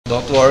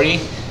don't worry.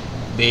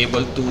 Be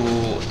able to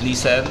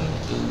listen,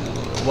 to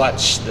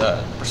watch the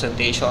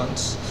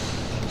presentations.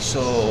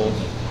 So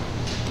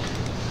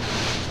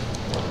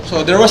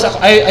there was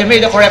I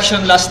made a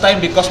correction last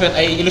time because when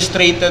I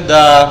illustrated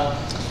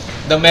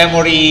the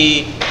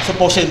memory,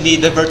 supposedly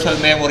the virtual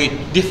memory,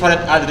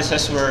 different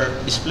addresses were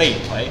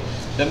displayed. Right?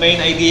 The main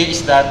idea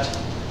is that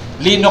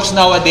Linux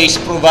nowadays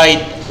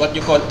provide what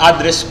you call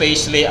address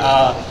space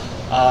layout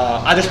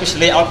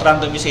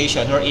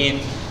randomization, wherein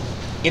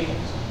it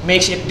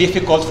makes it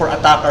difficult for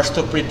attackers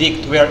to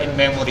predict where in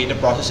memory the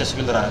processes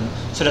will run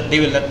so that they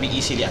will not be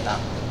easily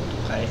attacked.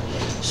 Okay?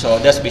 So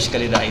that's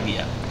basically the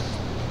idea.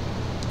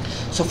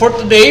 So for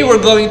today,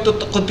 we're going to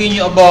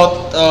continue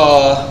about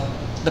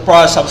the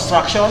process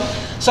abstraction.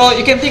 So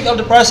you can think of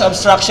the process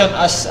abstraction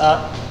as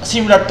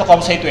similar to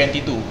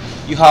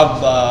CMSC125. You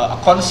have a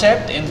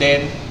concept, and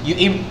then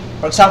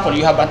for example,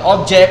 you have an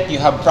object, you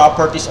have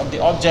properties of the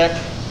object,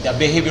 the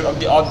behavior of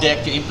the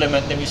object, you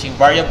implement them using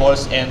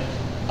variables and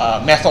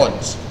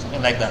methods,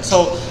 something like that.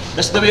 So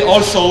that's the way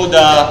also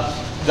the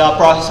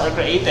processes are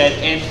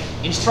created, and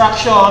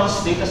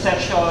instructions, data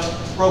section,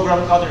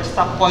 program counter,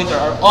 stack pointer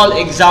are all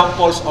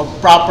examples of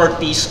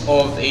properties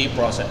of a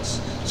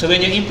process. So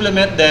when you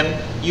implement them,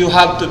 you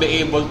have to be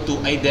able to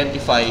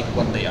identify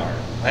what they are,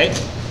 right?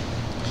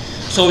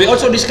 So we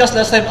also discussed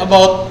last time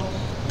about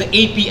the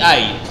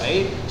API,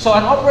 right? So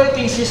an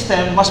operating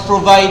system must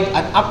provide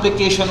an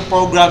application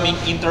programming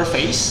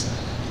interface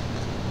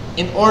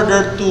in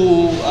order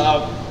to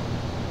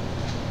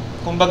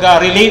kumbaga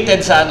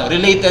related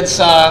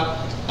sa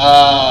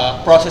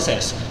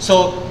processes.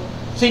 So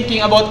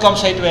thinking about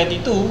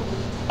CMSC125,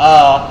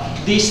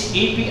 these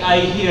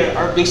API here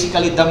are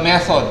basically the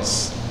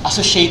methods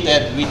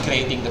associated with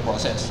creating the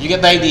process. You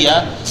get the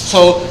idea?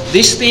 So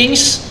these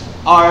things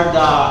are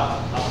the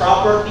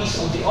properties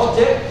of the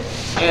object,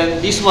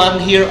 and this one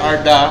here are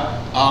the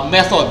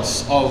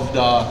methods of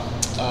the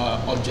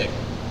object.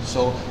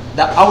 So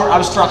our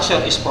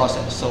abstraction is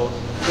process. So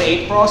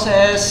create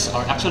process,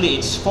 or actually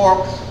it's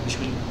fork, which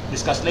we'll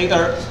discuss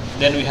later.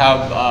 Then we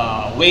have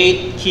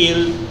wait,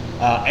 kill,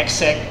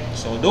 exec.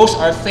 So those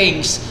are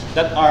things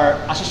that are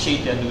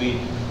associated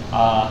with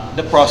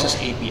the process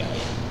API.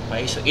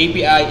 Right? So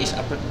API is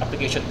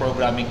application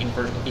programming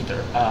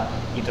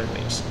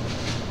interface.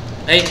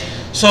 Okay?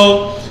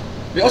 So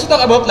we also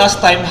talked about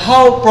last time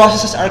how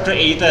processes are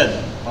created.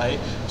 Right?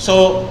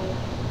 So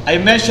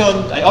I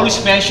always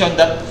mention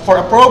that for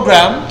a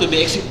program to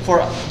be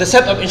for the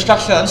set of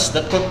instructions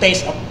that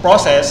contains a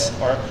process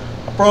or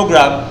a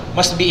program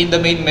must be in the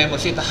main memory.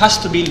 So it has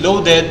to be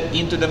loaded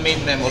into the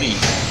main memory.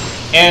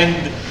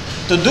 And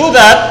to do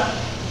that,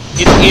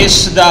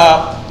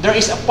 there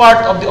is a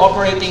part of the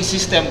operating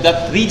system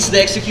that reads the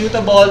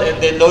executable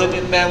and then loads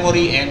it in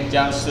memory and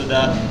jumps to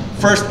the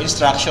first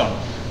instruction.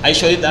 I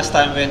showed it last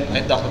time when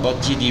I talked about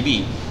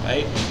GDB,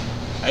 right?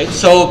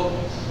 So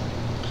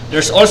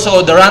there's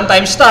also the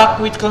runtime stack,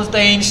 which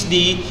contains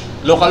the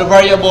local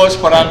variables,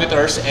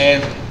 parameters,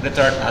 and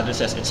return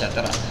addresses,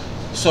 etc.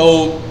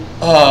 So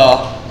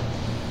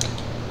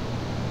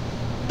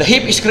the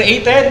heap is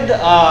created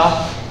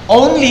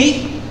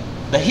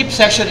the heap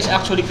section is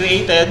actually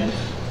created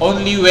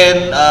only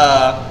when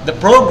the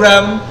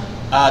program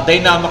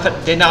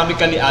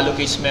dynamically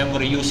allocates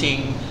memory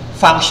using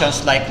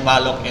functions like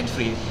malloc and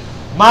free.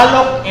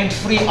 Malloc and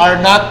free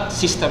are not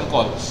system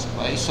calls.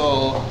 Right?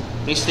 So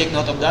please take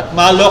note of that.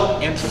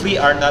 Malloc and free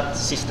are not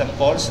system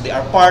calls. They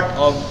are part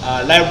of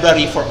a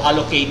library for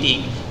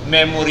allocating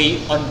memory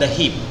on the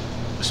heap,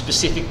 a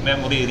specific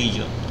memory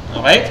region.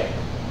 Alright?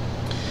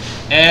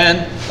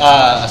 And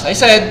as I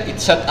said, it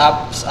sets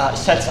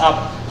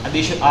up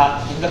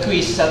in the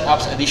quiz set up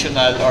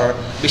additional, or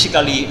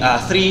basically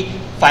 3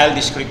 file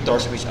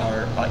descriptors which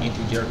are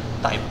integer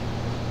type.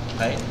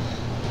 Okay?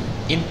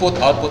 Input,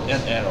 output,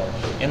 and error.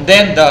 And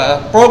then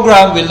the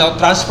program will now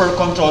transfer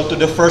control to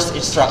the first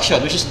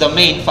instruction, which is the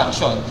main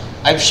function.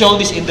 I've shown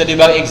this in the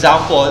debug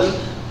example.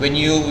 When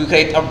you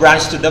create a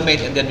branch to the main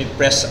and then we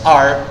press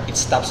R, it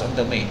stops on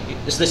the main.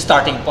 It's the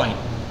starting point.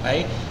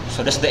 Right?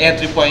 So that's the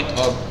entry point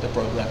of the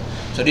program.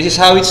 So this is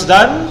how it's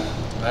done.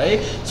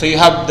 Right? So you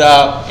have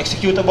the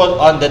executable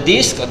on the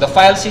disk, on the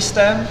file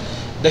system,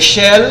 the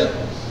shell,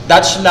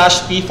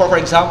 /p4, for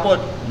example,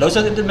 loads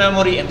it into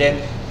memory and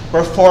then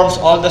performs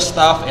all the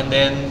stuff and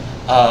then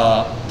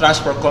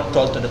transfer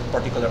control to the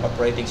particular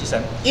operating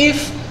system.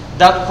 If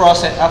that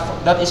process,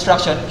 that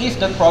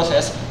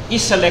process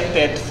is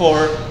selected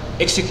for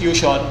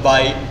execution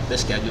by the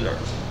scheduler.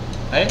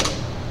 Okay?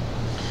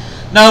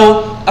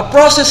 Now, a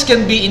process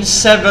can be in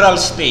several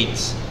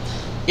states.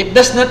 It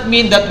does not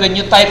mean that when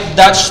you type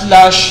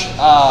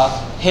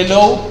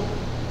 /hello,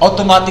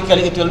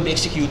 automatically it will be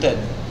executed.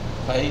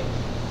 Right?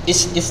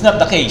 It's not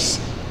the case.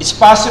 It's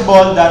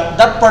possible that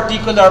that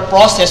particular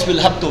process will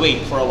have to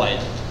wait for a while.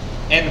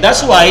 And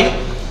that's why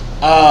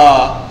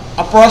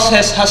a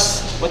process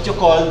has what you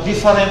call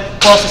different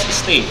process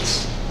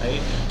states.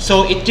 Right?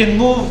 So it can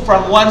move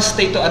from one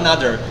state to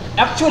another.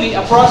 Actually,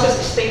 a process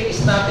state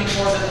is nothing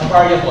more than a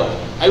variable.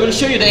 I will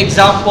show you the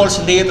examples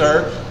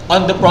later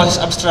on the process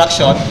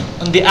abstraction,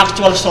 on the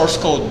actual source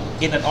code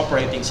in an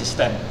operating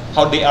system,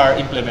 how they are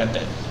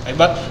implemented. Okay?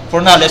 But for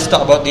now, let's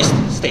talk about this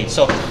state.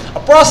 So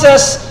a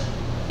process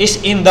is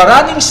in the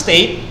running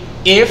state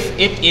if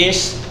it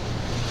is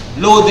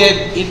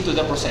loaded into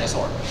the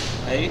processor.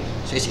 Okay?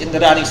 So it's in the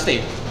running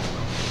state.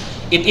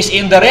 It is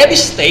in the ready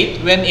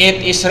state when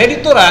it is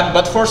ready to run,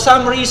 but for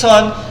some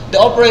reason, the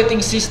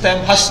operating system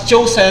has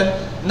chosen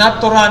not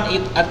to run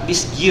it at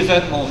this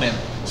given moment.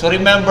 So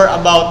remember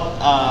about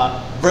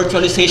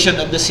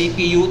virtualization of the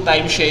CPU,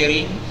 time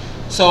sharing.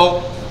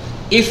 So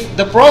if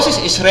the process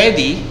is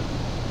ready,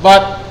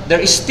 but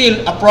there is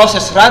still a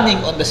process running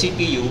on the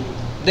CPU,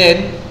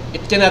 then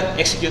it cannot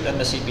execute on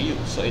the CPU.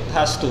 So it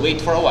has to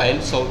wait for a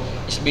while. So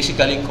it's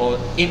basically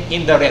called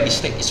in the ready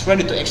state. It's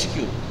ready to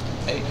execute.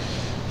 Okay?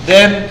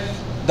 Then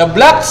the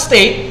blocked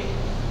state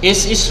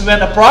is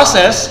when a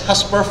process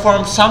has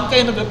performed some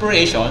kind of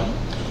operation.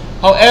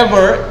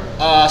 However,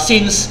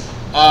 since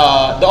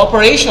the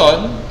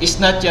operation is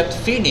not yet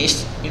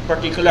finished, in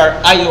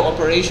particular I/O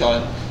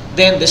operation,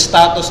 then the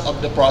status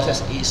of the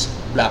process is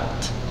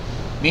blocked.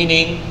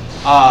 Meaning,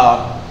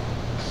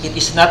 it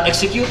is not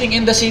executing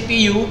in the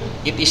CPU,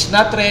 it is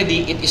not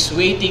ready, it is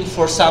waiting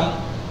for some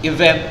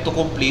event to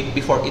complete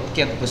before it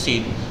can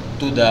proceed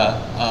to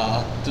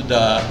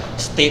the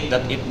state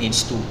that it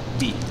needs to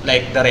be,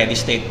 like the ready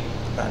state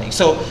running.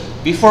 So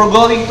before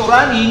going to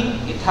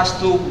running, it has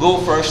to go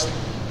first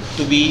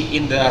to be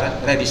in the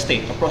ready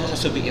state. The process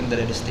has to be in the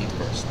ready state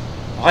first.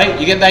 Okay,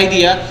 you get the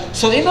idea?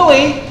 So in a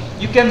way,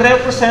 you can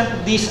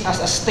represent this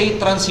as a state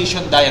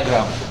transition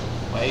diagram.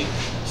 Okay,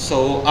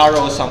 so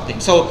arrow something.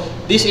 So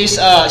this is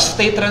a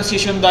state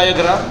transition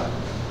diagram.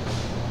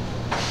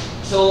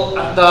 So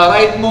at the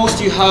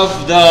rightmost, you have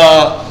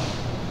the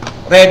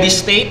ready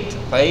state.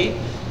 Okay?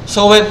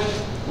 So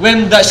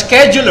when the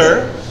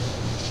scheduler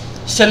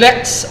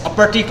selects a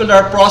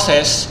particular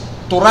process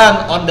to run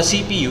on the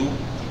CPU,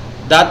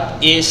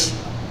 that is,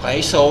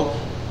 okay, so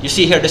you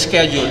see here the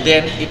schedule,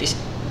 then it is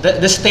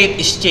the state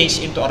is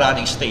changed into a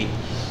running state.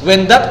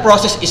 When that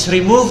process is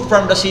removed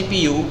from the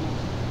CPU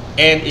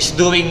and is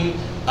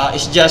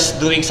just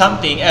doing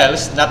something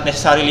else, not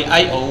necessarily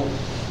I/O,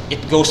 it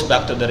goes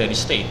back to the ready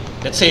state.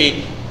 Let's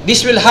say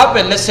this will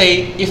happen, let's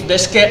say, if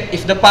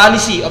the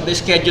policy of the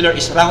scheduler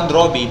is round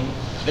robin,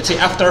 let's say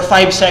after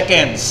 5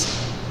 seconds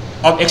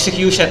of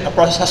execution, a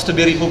process has to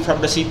be removed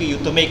from the CPU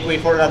to make way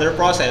for another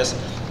process,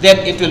 then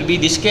it will be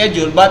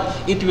descheduled, but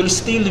it will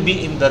still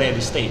be in the ready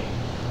state.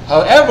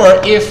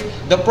 However, if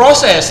the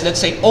process, let's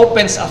say,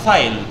 opens a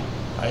file,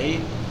 right,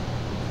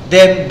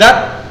 then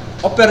that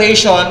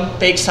operation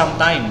takes some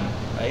time.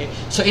 Right?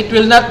 So it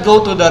will not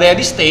go to the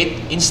ready state,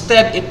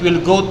 instead it will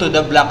go to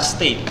the block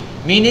state.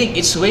 Meaning,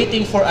 it's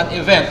waiting for an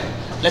event,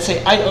 let's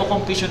say I/O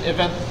completion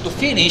event to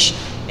finish,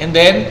 and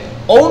then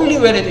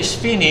only when it is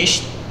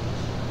finished,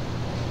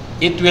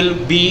 it will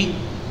be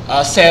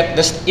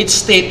its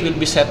state will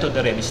be set to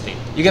the ready state.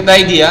 You get the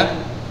idea?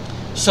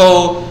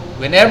 So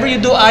whenever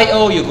you do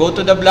I/O, you go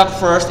to the block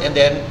first, and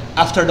then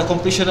after the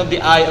completion of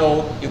the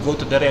I/O, you go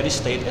to the ready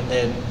state, and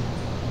then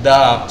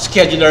the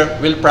scheduler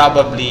will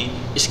probably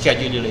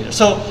schedule you later.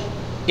 So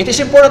it is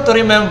important to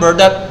remember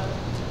that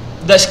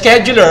the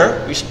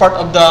scheduler, which is part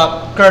of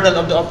the kernel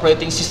of the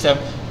operating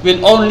system, will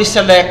only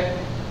select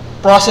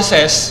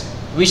processes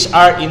which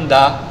are in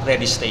the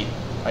ready state.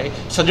 Right?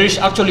 So there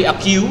is actually a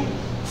queue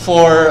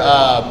for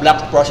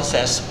blocked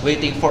processes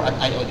waiting for an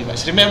I/O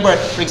device. Remember,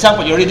 for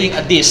example, you're reading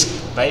a disk,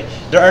 right?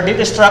 There are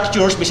data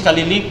structures,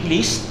 basically linked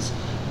lists,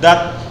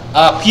 that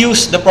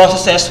queues the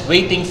processes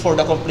waiting for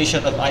the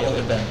completion of I/O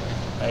event.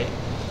 Right?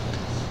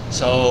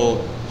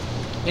 So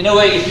in a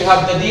way, if you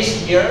have the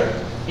disk here,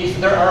 if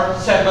there are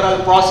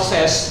several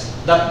processes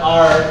that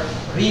are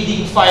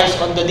reading files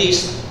on the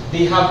disk,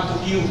 they have to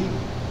queue.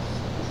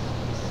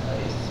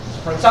 Right?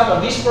 For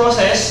example, this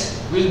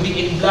process will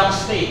be in block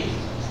state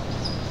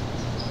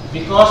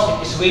because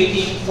it is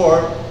waiting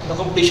for the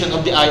completion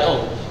of the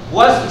I/O.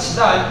 Once it's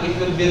done, it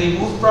will be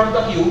removed from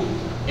the queue,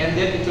 and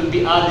then it will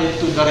be added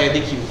to the ready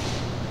queue,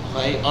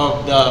 okay,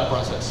 of the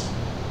process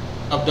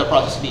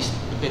list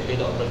by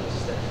the operating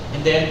system.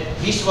 And then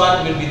this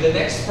one will be the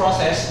next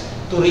process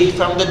to read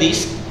from the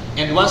disk,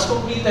 and once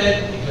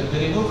completed, it will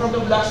be removed from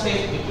the block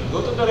state, it will go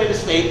to the ready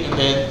state, and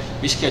then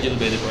be scheduled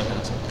by the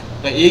processor.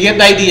 Okay, you get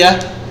the idea?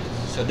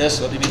 So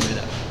that's what we mean by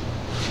that.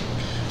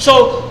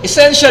 So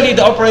essentially,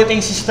 the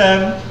operating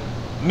system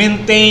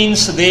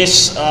maintains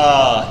these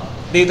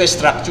data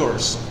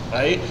structures,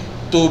 right,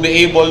 to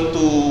be able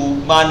to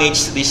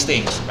manage these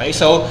things, right?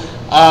 So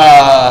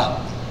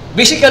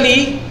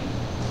basically,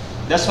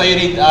 that's why you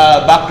need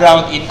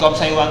background in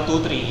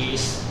CMSC125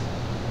 is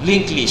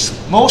linked list.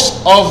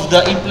 Most of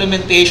the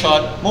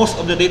implementation, most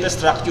of the data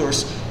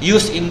structures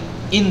used in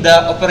the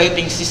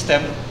operating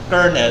system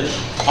kernel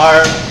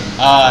are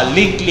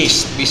linked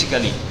list,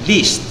 basically,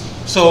 list.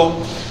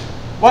 So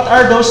what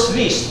are those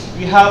lists?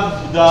 We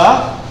have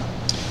the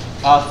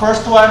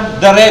first one,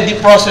 the ready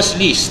process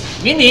list,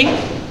 meaning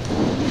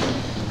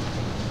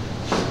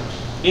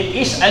it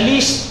is a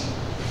list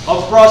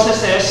of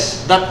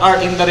processes that are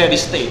in the ready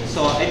state.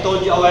 So I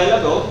told you a while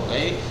ago,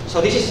 okay?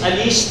 So this is a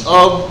list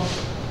of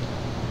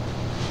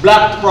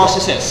blocked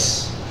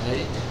processes.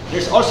 Okay?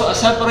 There's also a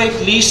separate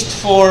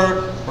list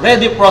for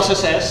ready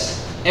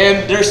processes,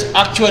 and there's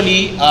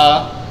actually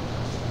a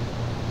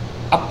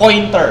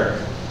pointer,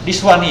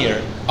 this one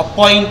here, a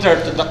pointer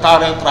to the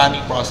current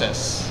running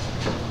process.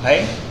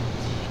 Okay?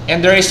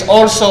 And there is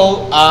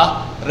also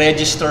a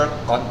register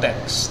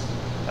context.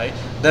 Okay?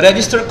 The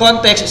register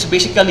context is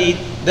basically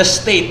the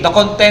state, the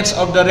contents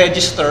of the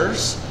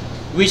registers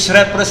which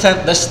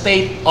represent the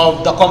state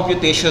of the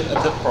computation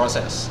of the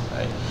process.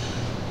 Right?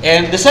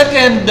 And the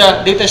second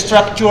data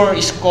structure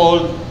is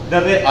called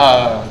the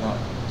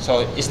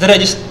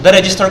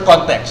register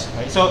context.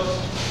 Right? So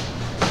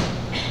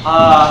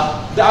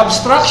the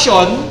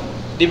abstraction,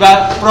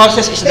 diba,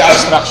 process is the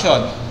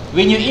abstraction.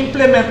 When you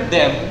implement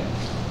them,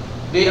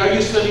 they are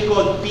usually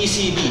called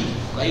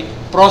PCB, right?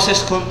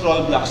 Process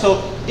control block.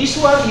 So this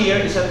one here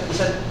is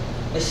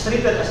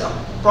treated as a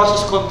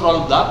process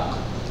control block.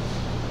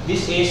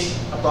 This is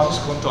a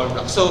process control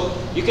block. So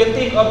you can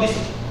think of this.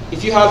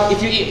 If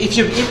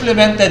you've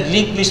implemented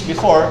linked list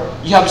before,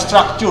 you have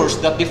structures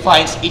that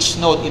defines each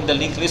node in the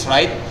linked list,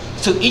 right?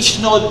 So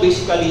each node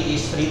basically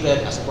is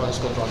treated as a process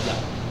control block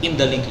in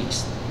the linked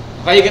list.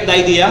 Okay, you get the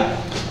idea?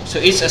 So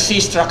it's a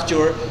C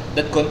structure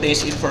that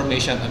contains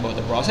information about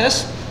the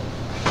process.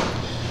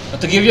 Now,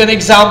 to give you an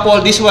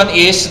example, this one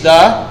is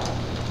the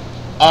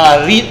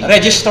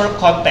register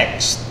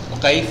context,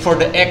 okay, for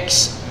the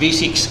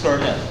x86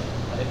 kernel.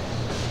 Right?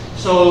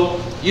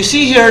 So you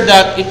see here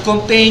that it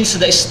contains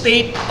the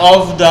state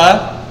of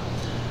the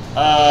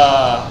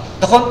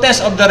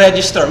contents of the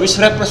register, which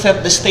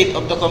represent the state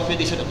of the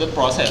computation of the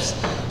process.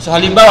 So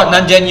halimbawa,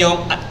 nandyan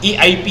yung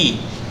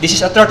EIP. This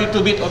is a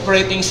 32-bit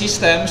operating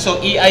system, so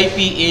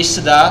EIP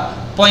is the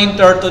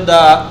pointer to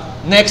the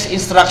next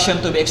instruction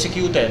to be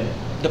executed,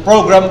 the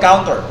program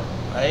counter,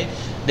 right?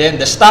 Then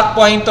the stack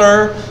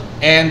pointer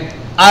and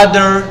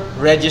other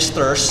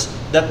registers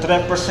that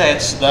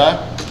represents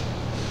the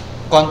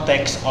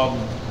context of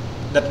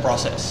that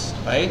process,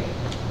 right?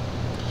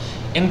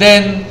 And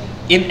then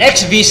in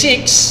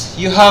xv6,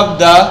 you have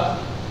the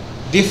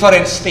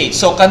different states.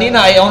 So kanina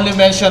I only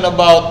mentioned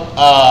about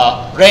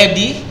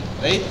ready,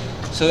 right?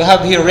 So you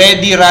have here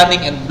ready,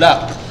 running, and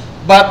blocked.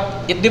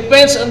 But it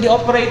depends on the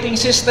operating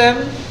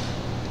system.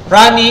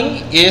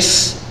 Running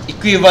is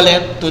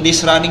equivalent to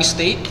this running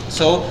state.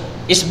 So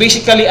it's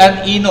basically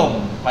an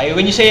enum. Okay?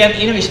 When you say an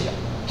enum,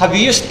 have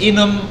you used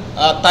enum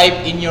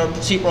type in your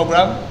C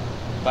program?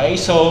 Okay?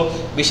 So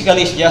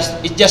basically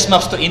it just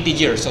maps to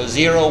integer. So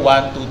 0,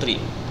 1, 2, 3.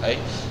 Okay?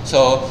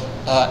 So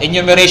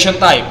enumeration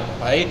type.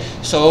 Okay?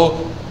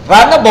 So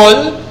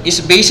runnable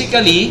is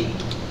basically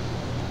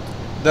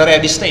the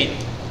ready state.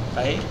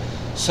 Okay?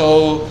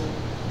 So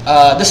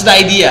that's the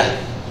idea.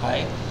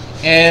 Okay?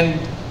 And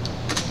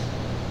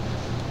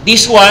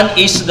this one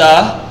is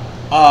the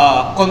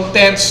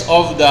contents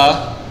of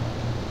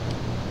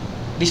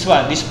this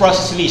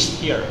process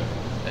list here.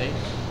 Okay?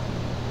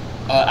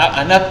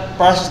 Not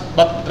process,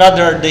 but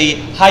rather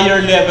the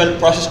higher level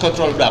process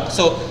control block.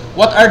 So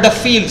what are the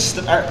fields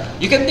that are,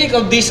 you can think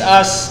of this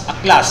as a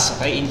class,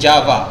 okay, in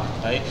Java.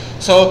 Okay?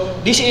 So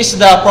this is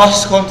the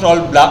process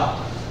control block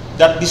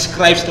that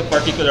describes the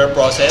particular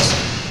process.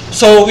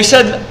 So I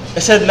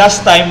said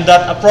last time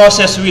that a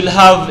process will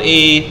have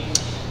a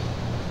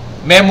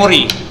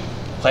memory,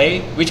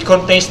 okay, which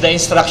contains the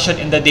instruction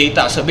and the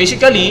data. So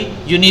basically,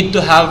 you need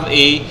to have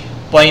a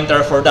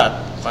pointer for that.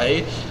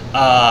 Okay,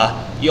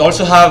 you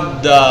also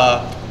have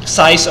the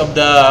size of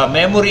the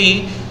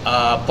memory,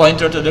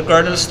 pointer to the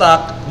kernel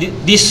stack.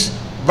 This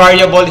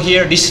variable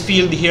here, this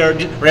field here,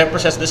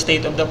 represents the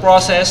state of the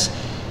process.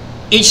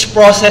 Each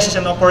process is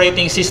an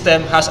operating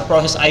system, has a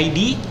process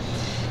ID.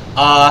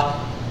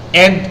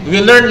 And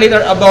we'll learn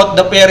later about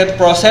the parent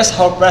process,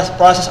 how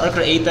processes are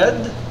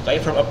created, okay,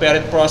 from a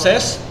parent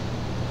process.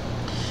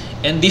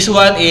 And this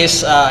one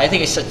is, I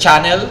think it's a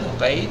channel,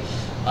 okay,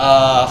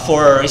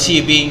 for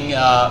receiving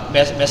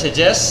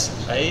messages,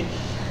 okay.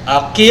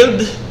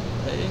 Killed,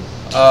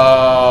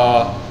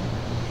 okay.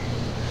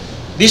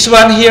 This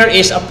one here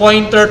is a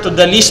pointer to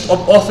the list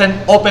of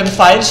open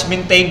files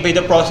maintained by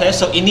the process.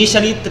 So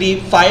initially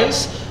 3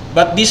 files,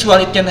 but this one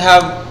it can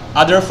have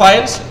other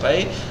files,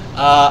 okay.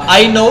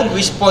 inode,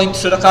 which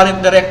points to the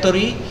current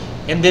directory,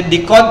 and then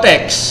the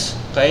context,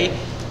 okay.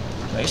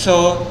 Okay,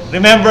 so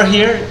remember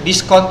here,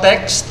 this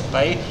context,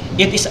 okay,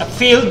 it is a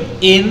field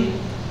in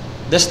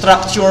the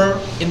structure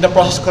in the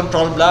process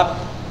control block,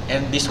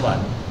 and this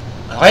one,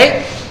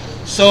 okay.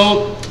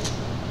 So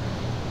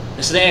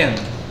that's the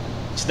end.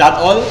 Is that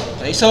all?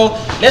 Okay, so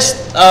let's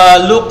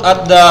look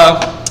at the.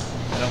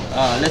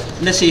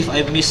 Let's see if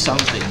I missed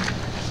something.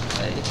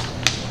 Okay.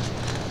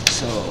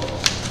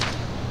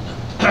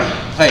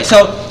 Okay,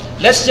 so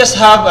let's just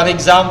have an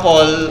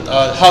example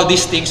how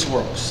these things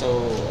work.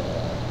 So.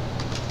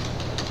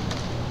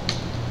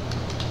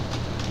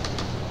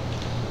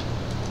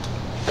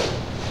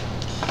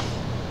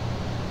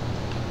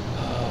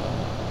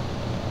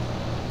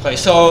 Okay,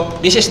 so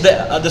this is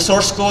the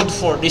source code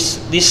for this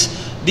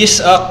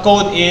This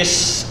code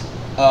is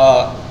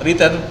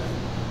written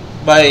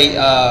by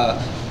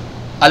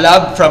a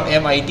lab from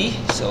MIT.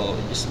 So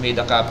just made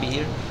a copy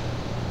here.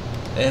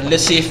 And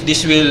let's see if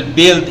this will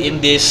build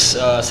in this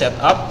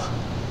setup.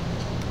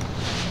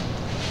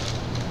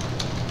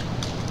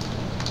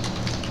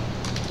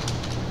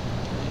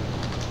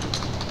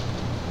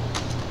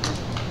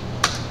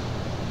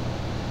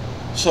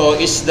 So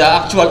it's the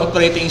actual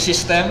operating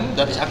system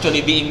that is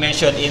actually being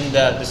mentioned in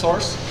the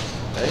source.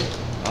 Okay.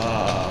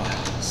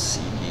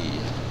 CD.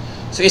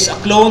 So it's a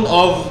clone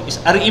of, it's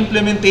a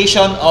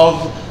re-implementation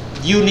of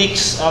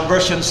Unix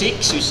version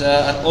 6, which is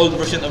an old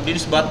version of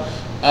Linux, but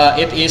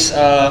it's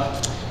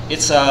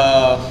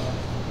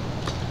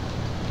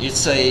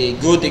a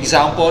good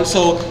example.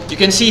 So you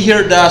can see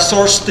here the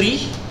source tree,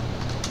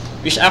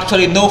 which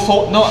actually no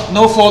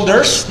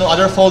folders, no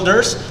other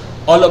folders.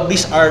 All of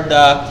these are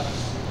the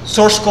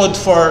source code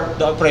for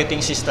the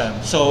operating system.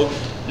 So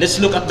let's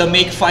look at the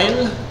make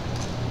file.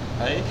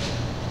 Okay.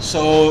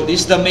 So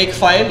this is the make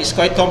file. It's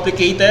quite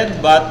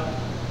complicated, but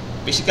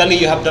basically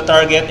you have the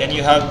target and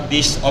you have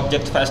these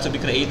object files to be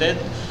created.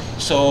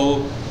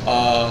 So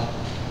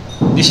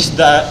this is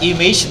the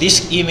image,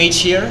 this image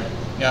here,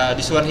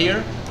 this one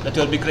here that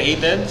will be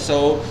created.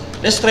 So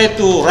let's try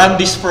to run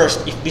this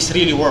first if this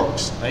really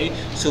works. Right?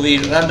 So we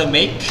run the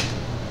make.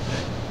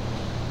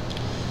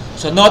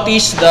 So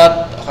notice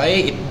that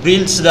it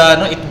builds the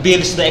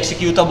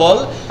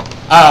executable,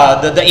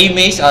 the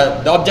image,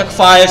 the object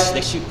files,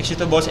 the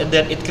executables, and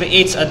then it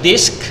creates a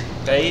disk,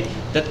 okay,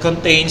 that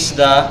contains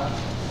the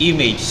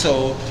image.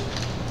 So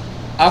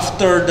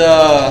after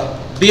the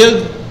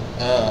build,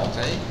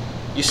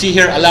 you see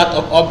here a lot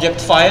of object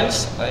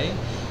files, okay,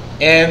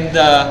 and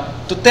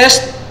to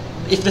test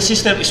if the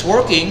system is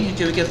working,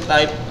 we can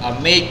type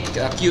make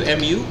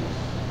QMU.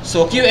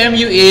 So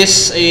QMU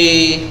is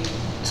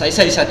as I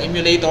said, it's an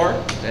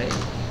emulator, okay,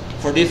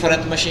 for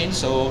different machines.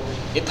 So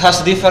it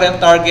has different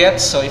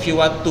targets. So if you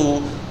want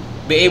to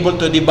be able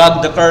to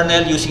debug the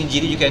kernel using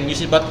GD, you can use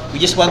it. But we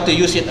just want to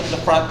use it at the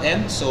front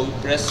end. So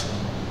press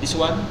this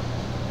one.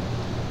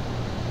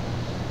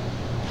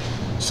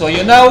 So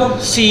you now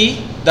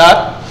see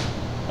that,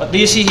 what do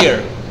you see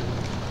here?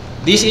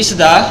 This is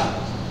the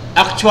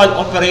actual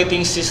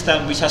operating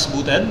system which has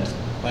booted.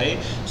 Okay?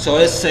 So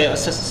let's say,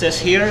 as it says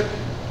here,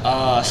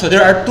 so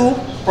there are two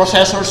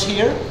processors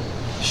here,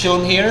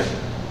 shown here,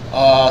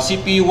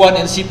 CPU 1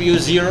 and CPU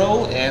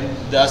 0, and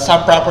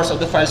some properties of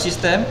the file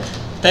system,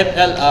 type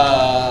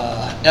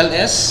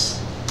ls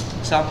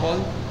example.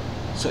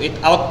 So it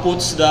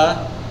outputs the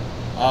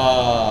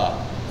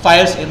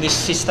files in this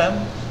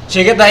system. So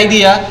you get the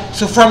idea.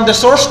 So from the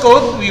source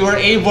code, we were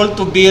able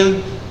to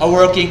build a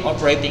working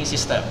operating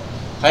system.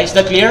 Okay, is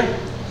that clear?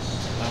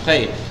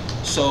 Okay,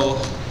 so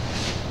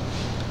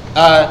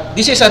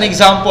this is an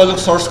example of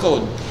source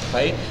code.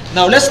 Okay.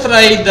 Now let's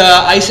try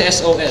the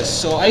ICSOS.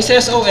 So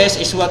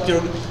ICSOS is what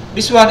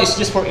this one is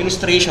just for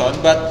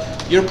illustration, but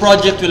your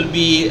project will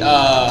be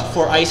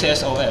for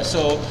ICSOS.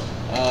 So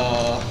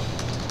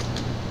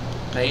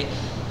okay,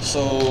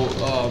 so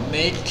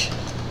make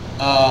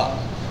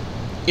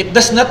it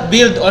does not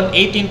build on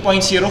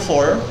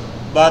 18.04,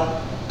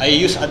 but I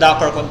use a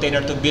Docker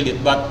container to build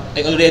it. But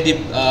I already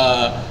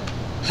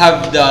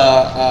have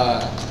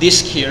the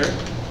disk here.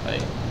 Okay.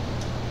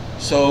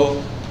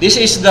 So this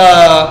is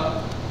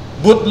the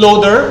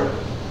bootloader,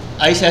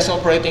 ICS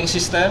operating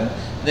system.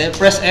 Then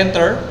press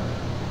enter.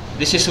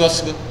 This is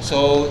what's good.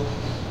 So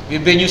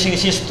we've been using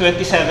this since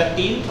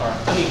 2017, or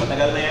actually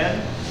matagal na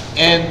yan.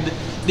 And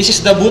this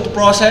is the boot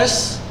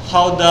process,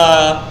 how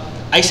the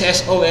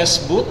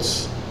ICSOS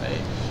boots.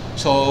 Okay.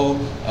 So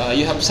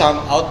you have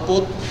some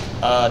output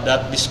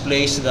that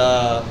displays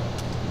the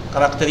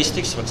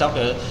characteristics. For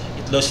example,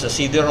 it loads the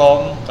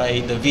CD-ROM, okay,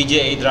 the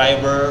VGA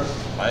driver,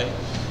 okay,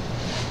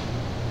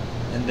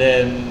 and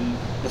then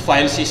the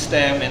file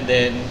system, and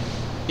then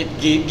it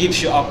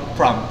gives you a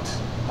prompt.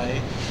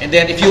 Okay? And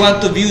then if you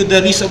want to view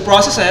the list of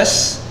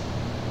processes,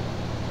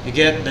 you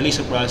get the list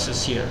of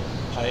processes here.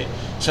 Okay?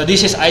 So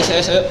this is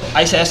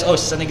ICSOS.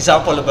 It's an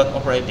example of an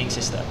operating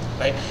system.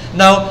 Okay?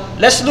 Now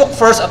let's look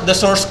first at the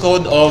source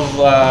code of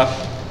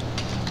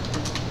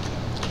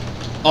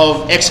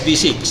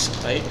XV6.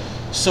 Okay?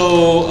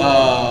 So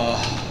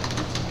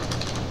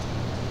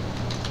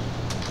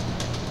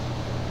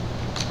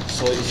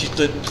so if you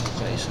took,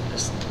 okay, so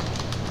let's.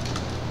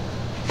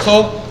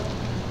 So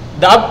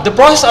the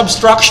process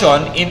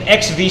abstraction in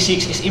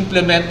XV6 is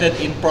implemented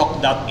in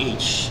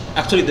proc.h.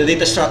 Actually, the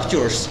data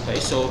structures. Okay,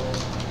 so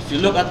if you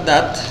look at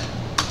that,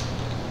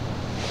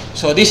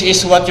 so this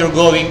is what you're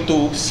going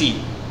to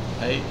see.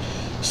 Okay?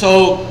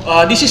 So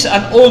this is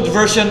an old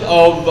version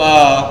of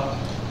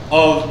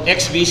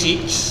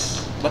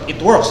XV6, but it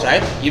works,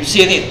 right? You've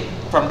seen it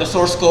from the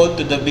source code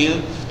to the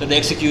build to the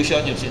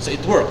execution. You've seen, so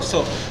it works.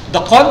 So the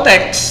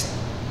context,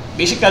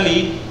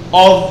 basically,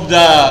 of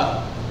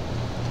the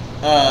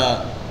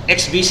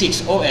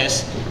XV6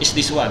 OS is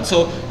this one.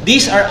 So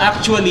these are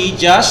actually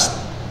just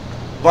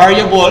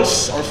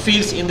variables or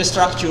fields in the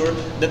structure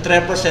that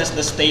represents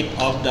the state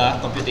of the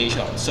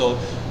computation. So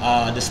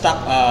the stack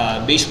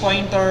base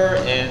pointer,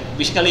 and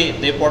basically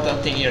the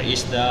important thing here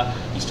is the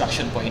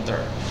instruction pointer,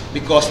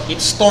 because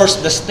it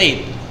stores the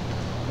state.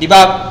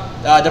 Diba,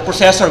 the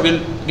processor will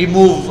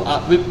remove,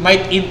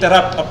 might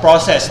interrupt a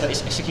process that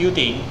is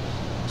executing.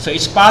 So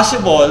it's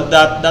possible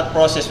that that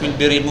process will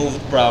be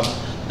removed from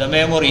the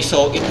memory,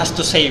 so it has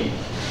to save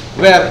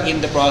where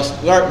in the process,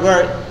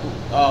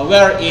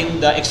 where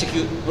in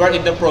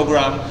the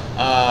program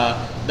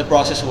the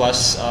process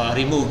was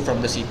removed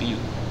from the CPU.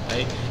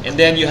 Okay? And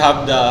then you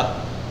have the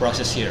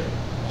process here.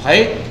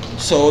 Okay?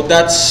 So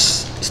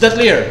is that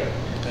clear?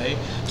 Okay?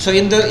 So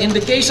in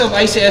the case of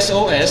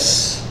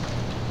ICSOS,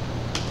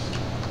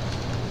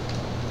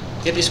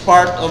 it is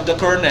part of the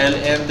kernel,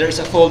 and there is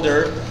a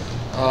folder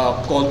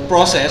called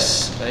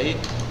process, okay?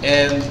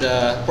 And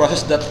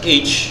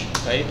process.h.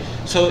 Okay?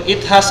 So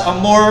it has a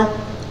more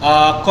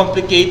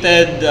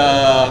complicated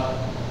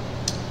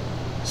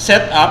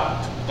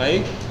setup.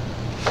 Okay?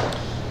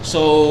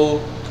 So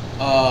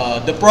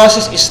the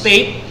process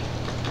state,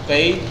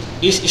 okay,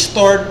 is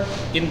stored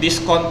in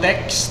this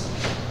context,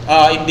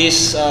 in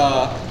this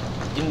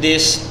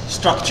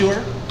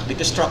structure,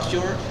 data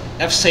structure,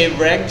 fsave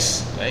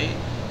regs, okay?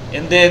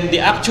 And then the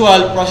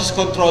actual process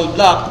control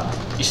block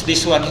is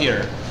this one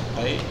here,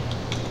 okay?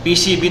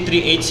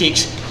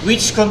 PCB386,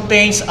 which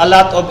contains a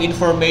lot of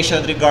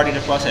information regarding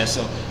the process.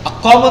 So,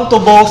 common to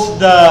both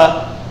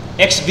the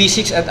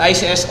XV6 and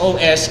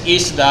ICSOS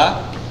is the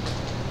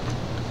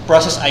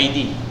process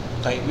ID,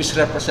 okay, which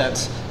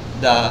represents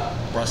the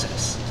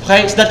process.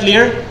 Okay, is that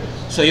clear?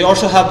 So you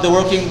also have the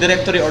working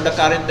directory or the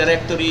current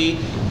directory.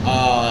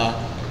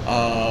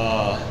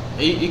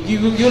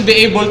 You'll be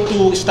able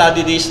to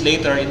study this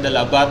later in the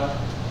lab, but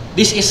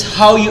this is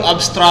how you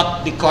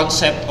abstract the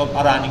concept of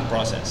a running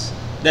process.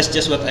 That's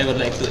just what I would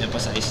like to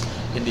emphasize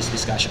in this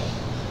discussion.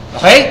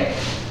 Okay?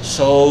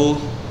 So,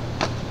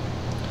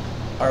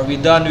 are we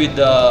done with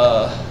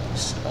the...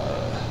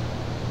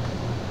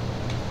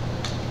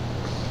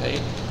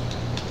 okay.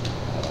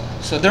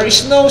 So there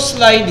is no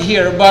slide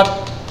here,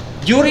 but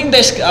during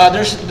this,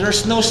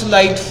 there's no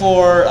slide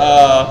for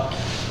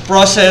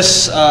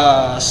process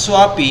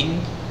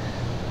swapping.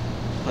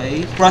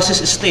 Okay,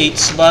 process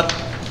states, but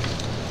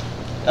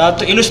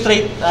to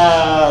illustrate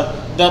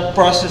that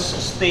process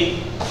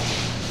state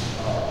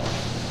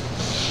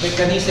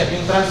mechanism,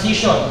 yung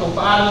transition, kung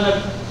paano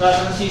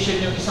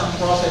nag-transition yung isang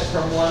process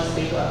from one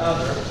state to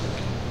another.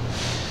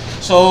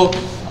 So,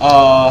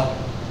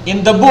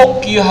 in the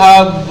book, you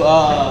have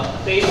a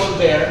table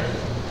there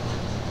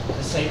at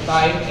the same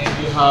time, and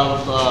you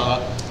have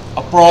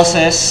a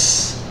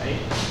process, right,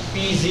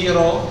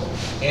 P0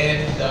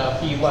 and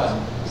P1.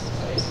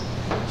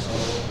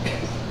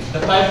 The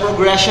time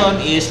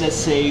progression is,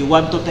 let's say,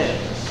 1 to 10.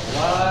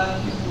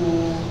 1,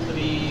 2,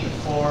 3,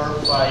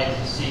 4,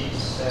 5, 6,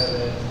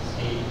 7,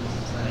 8,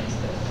 9,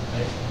 10.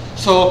 Okay?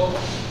 So,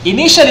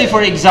 initially,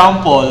 for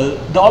example,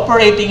 the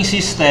operating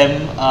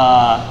system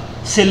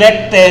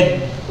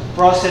selected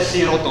process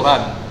 0 to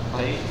run.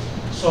 Okay?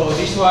 So,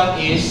 this one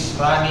is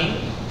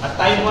running. At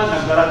time 1,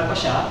 nagra-run pa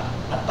siya.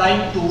 At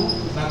time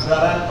 2,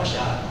 nagra-run pa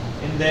siya.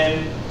 And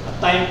then,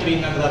 at time 3,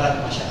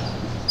 nagra-run pa siya.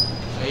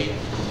 Okay?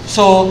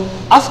 So,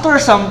 after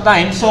some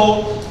time,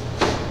 so,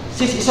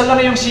 since isa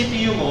lang yung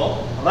CPU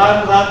mo,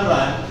 run.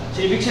 So,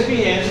 ibig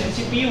sabihin,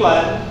 si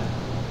P1,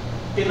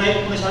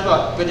 tinayip mo na siya,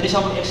 pwede na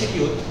siya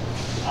mag-execute,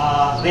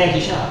 ready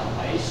siya.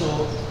 Okay?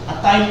 So,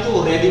 at time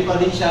 2, ready pa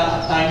rin siya.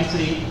 At time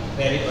 3,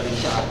 ready pa rin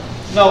siya.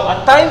 Now,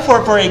 at time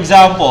 4, for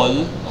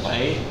example,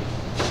 okay,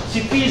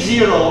 si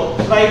P0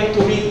 tried to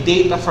read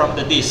data from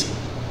the disk.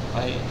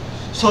 Okay?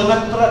 So,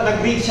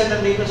 nag-read siya ng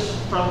data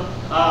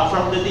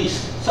from the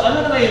disk. So,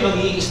 ano na yung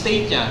magiging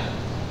state niya?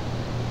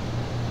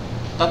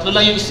 Tatlo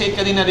lang yung state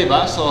kanina, di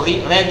ba? So,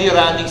 ready,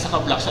 running,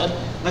 saka block. So,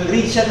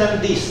 nag-read siya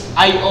ng disk,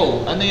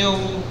 I.O. Ano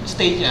yung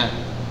state niya?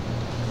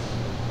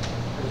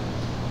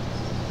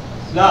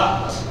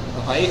 Block.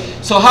 Okay?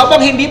 So, habang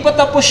hindi pa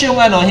tapos yung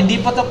block,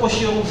 hindi pa tapos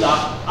yung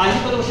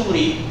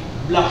read,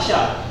 block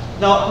siya.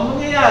 Now, ang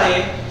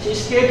mangyayari, si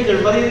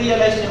scheduler,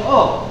 marirealize niya,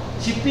 oh,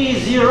 si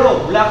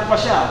P0, block pa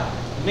siya.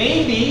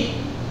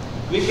 Maybe,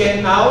 we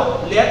can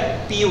now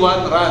let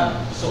P1 run.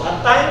 So,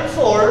 at time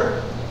 4,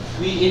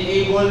 we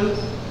enable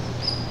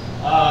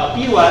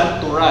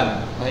P1 to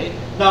run. Okay?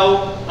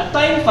 Now, at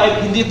time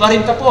 5, hindi pa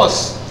rin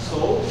tapos.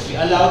 So, we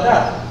allow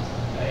that.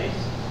 Okay?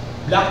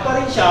 Block pa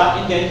rin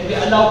siya, and then we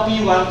allow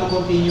P1 to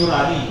continue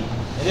running.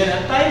 And then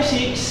at time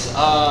 6,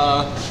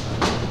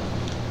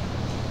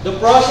 the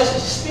process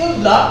is still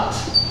blocked.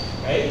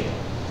 Okay?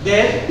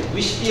 Then,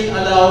 we still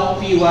allow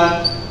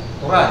P1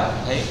 to run.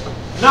 Okay?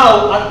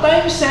 Now, at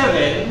time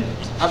 7,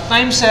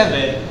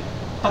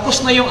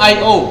 tapos na yung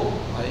I.O.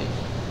 Okay?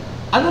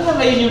 Ano na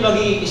ngayon yung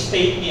naging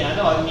state ni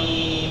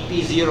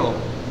P0?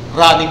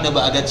 Running na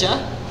ba agad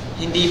siya?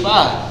 Hindi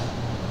pa.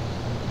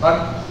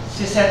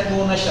 Si-set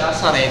muna siya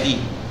sa ready.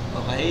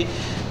 Okay?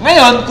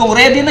 Ngayon, kung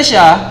ready na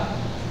siya,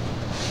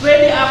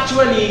 pwede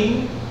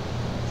actually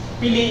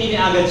piliin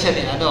niya agad siya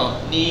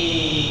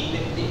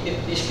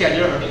ni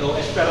scheduler or ni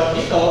OS. Pero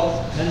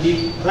dito,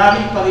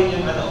 running pa rin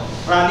yung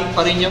running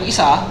pa rin yung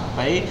isa,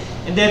 okay?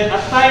 And then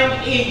at time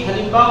 8,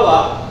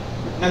 halimbawa,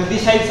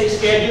 nag-decide si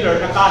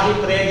scheduler na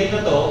kahit ready na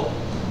to,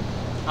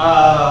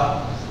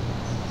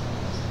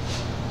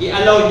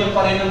 i-allow niya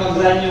pa rin na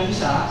mag-run yung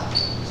isa,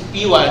 si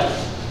P1.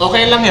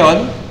 Okay lang yon,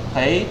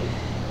 okay?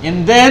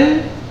 And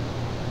then,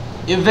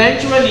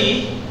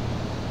 eventually,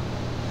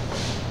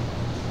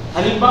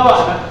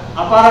 halimbawa,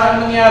 parang ang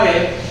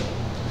nangyari,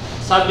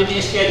 sabi ni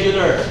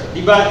scheduler,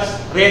 di ba,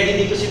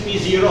 ready dito si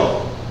P0,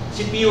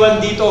 si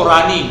P1 dito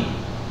running.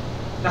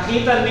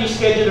 Nakita ni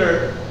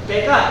scheduler,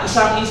 teka,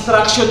 isang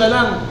instruction na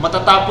lang,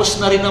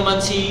 matatapos na rin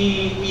naman si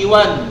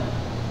P1.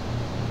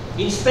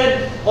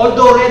 Instead,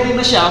 although ready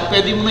na siya,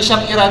 pwede mo na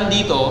siyang i-run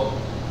dito,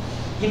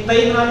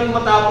 hintayin namin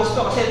matapos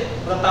to kasi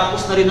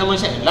natapos na rin naman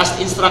siya. Last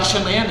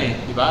instruction na yan eh,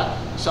 di ba?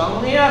 So,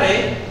 ang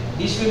mangyayari,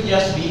 this will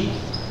just be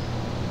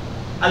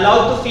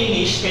allowed to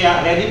finish,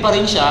 kaya ready pa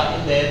rin siya,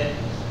 and then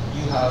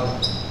you have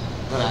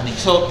running.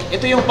 So,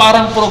 ito yung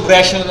parang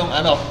progression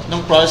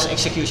ng process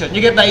execution.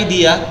 You get the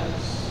idea?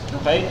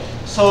 Okay?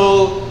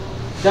 So,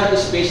 that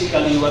is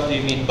basically what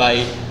we mean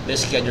by the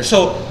scheduler.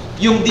 So,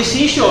 yung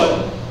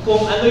decision,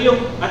 kung ano yung,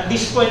 at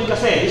this point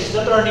kasi, this is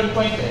the turning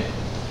point eh.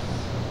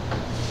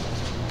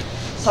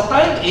 Sa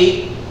time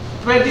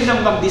 8, pwede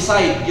nang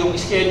mag-decide yung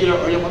scheduler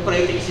or yung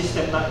operating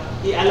system na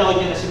i-allow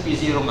niya na si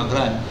P0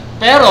 mag-run.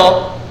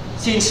 Pero,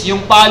 since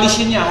yung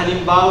policy niya,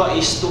 halimbawa,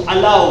 is to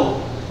allow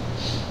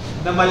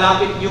na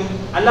malapit yung,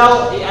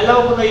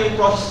 i-allow mo na yung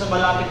process na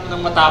malapit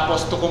nang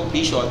matapos to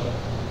completion.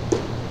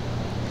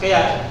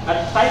 Kaya,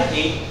 at time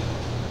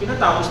 8,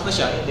 pinatapos na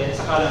siya, and then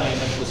saka lang ngayon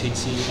nag-proceed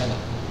si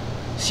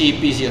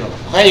P0.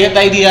 Okay, you get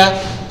the idea?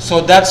 So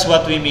that's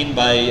what we mean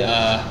by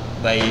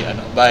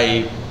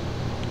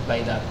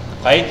that.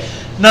 Okay?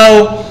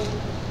 Now,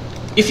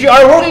 if you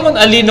are working on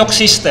a Linux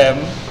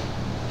system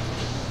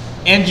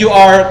and you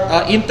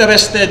are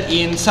interested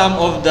in some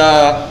of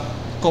the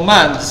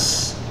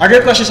commands, are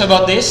there questions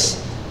about this?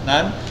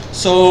 None?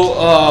 So,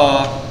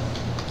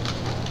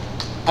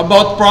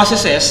 about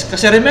processes,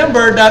 kasi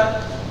remember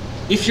that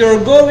if you're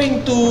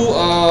going to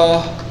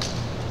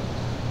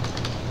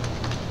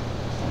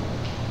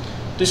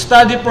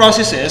study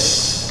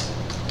processes,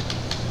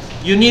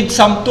 you need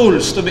some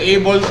tools to be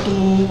able to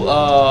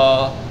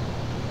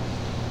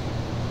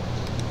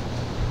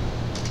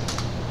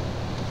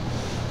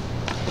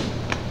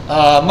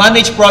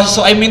manage process.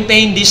 So I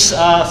maintain this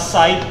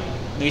site,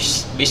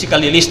 this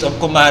basically list of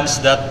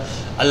commands that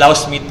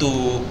allows me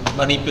to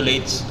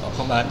manipulate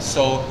commands.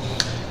 So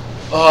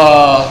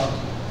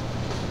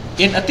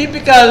in a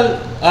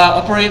typical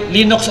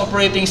Linux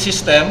operating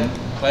system,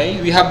 okay,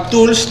 we have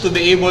tools to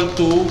be able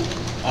to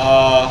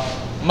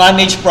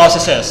manage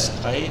processes.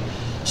 Okay?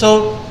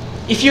 So,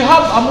 if you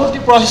have a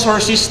multiprocessor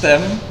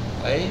system,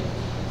 okay,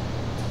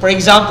 for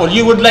example,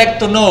 you would like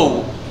to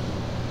know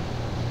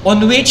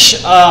on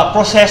which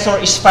processor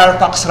is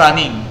Firefox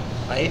running.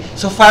 Okay?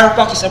 So,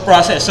 Firefox is a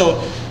process.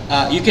 So,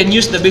 you can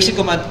use the basic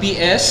command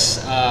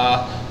ps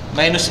 -a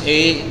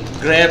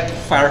grep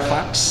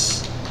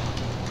Firefox.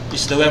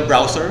 This is the web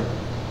browser.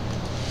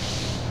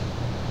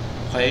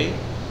 Okay?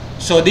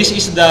 So, this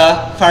is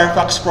the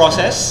Firefox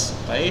process.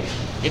 Okay?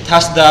 It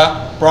has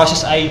the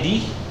process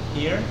ID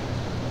here,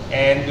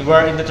 and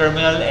we're in the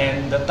terminal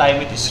and the time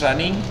it is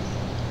running.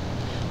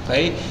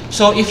 Okay,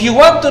 so if you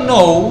want to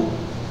know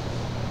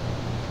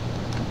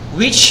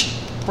which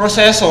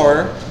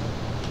processor,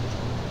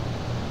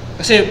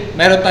 kasi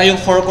meron tayong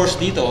 4 cores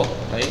dito,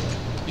 okay,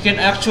 you can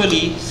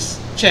actually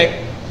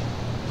check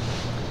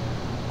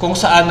kung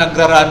saan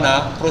nagra-run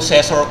na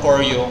processor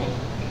core yung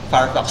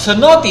Firefox. So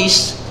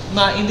notice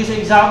na in this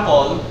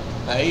example,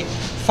 okay,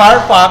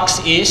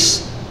 Firefox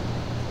is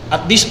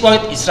at this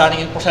point, it's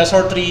running in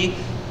processor 3.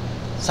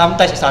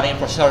 Sometimes it's running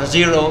in processor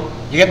 0.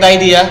 You get the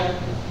idea?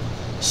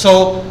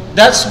 So,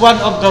 that's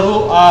one of the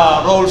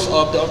roles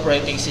of the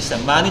operating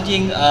system.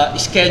 Managing,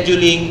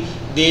 scheduling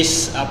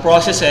these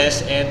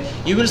processes. And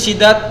you will see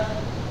that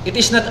it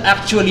is not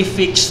actually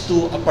fixed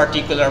to a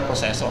particular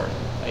processor.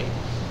 Okay?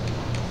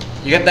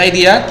 You get the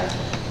idea?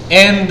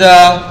 And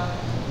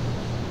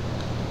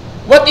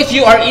what if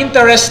you are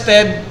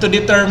interested to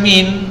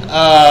determine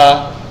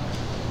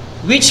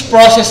which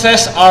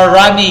processes are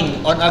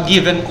running on a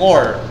given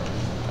core?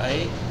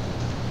 Okay?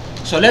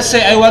 So let's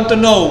say I want to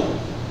know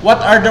what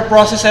are the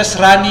processes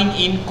running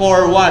in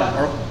core 1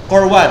 or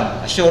core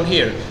 1 as shown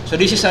here. So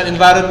this is an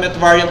environment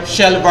variable,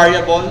 shell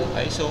variable.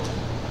 Okay? So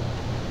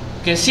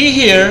you can see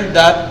here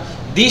that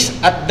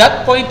at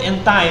that point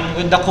in time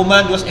when the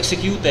command was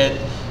executed,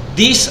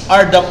 these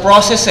are the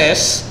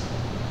processes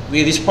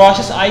with this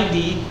process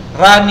ID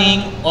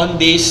running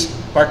on this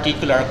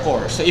particular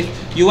core. So if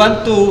you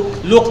want to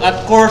look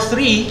at core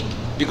 3,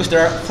 because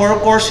there are 4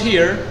 cores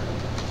here,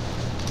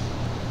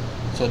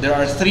 so there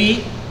are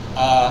 2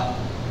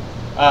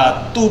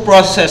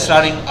 processes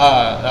running,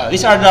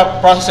 these are the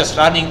processes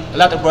running, a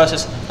lot of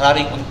processes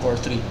running on core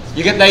 3.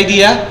 You get the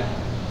idea?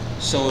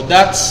 So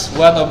that's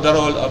one of the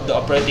role of the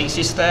operating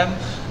system.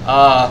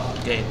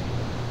 Okay.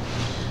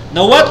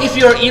 Now, what if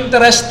you're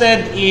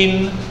interested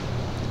in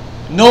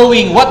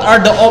knowing what are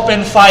the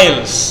open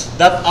files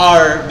that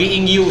are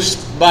being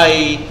used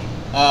by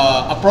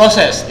a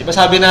process? Diba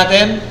sabi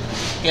natin,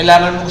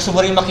 kailangan mo gusto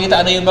mo rin makita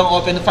ano yung mga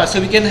open files.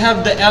 So we can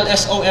have the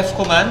lsof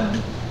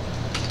command.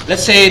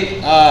 Let's say,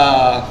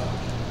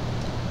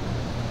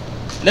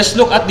 let's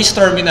look at this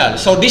terminal.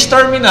 So this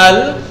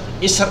terminal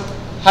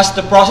has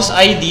the process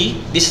ID.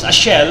 This is a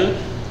shell.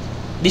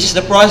 This is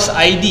the process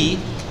ID.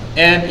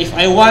 And if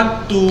I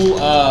want to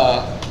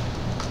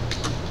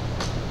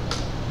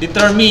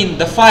determine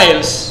the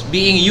files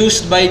being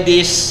used by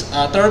this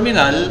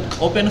terminal,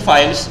 open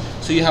files,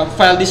 so you have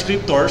file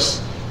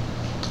descriptors.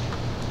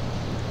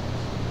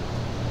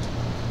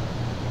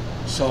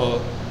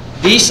 So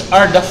these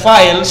are the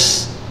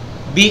files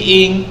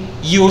being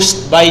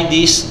used by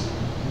this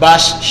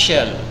bash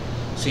shell.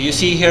 So you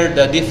see here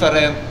the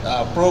different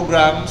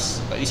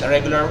programs. These are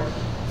regular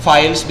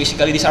files.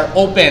 Basically, these are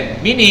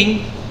open,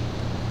 meaning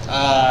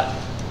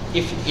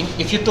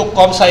if you took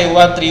ComSci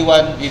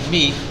 131 with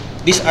me,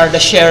 these are the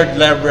shared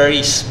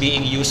libraries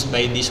being used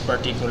by this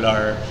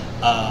particular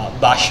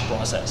bash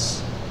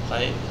process.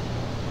 Okay,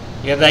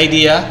 you have the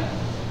idea.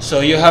 So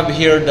you have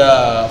here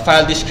the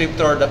file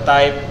descriptor, the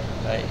type,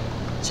 okay,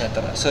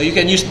 etc. So you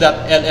can use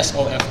that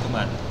lsof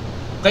command.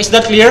 Okay, is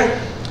that clear?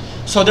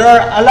 So there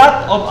are a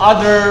lot of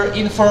other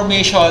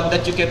information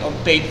that you can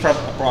obtain from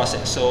a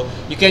process. So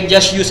you can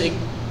just use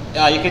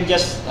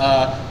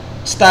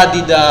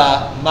study the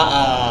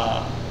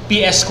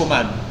ps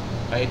command,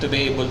 okay, to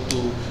be able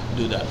to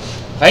do that.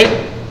 Okay?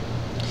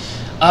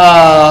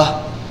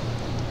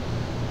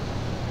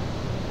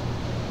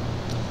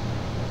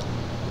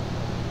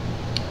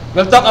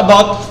 We'll talk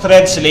about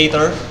threads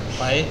later.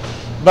 Okay?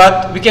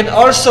 But we can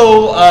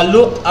also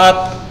look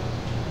at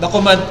the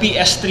command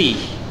ps3.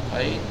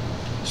 Okay?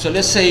 So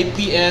let's say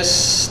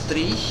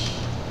ps3.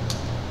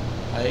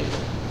 Okay?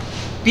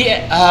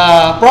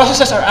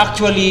 Processes are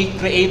actually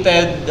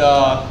created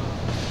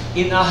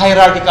in a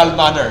hierarchical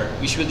manner,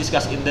 which we'll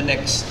discuss in the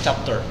next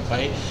chapter.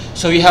 Okay?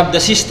 So you have the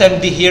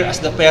system D here as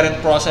the parent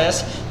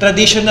process.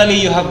 Traditionally,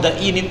 you have the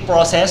init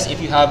process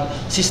if you have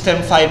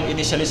system 5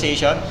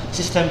 initialization,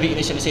 system V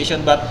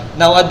initialization, but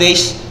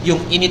nowadays, yung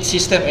init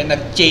system ay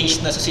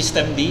nag-change na sa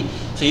system D.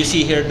 So you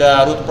see here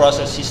the root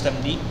process system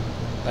D.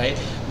 Okay?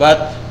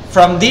 But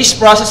from these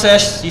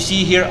processes, you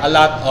see here a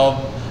lot of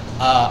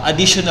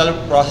additional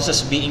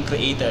processes being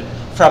created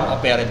from a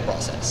parent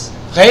process.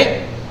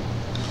 Okay?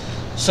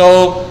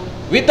 So,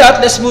 with that,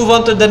 let's move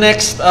on to the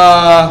next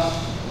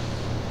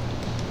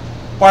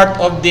part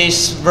of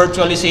this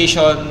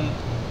virtualization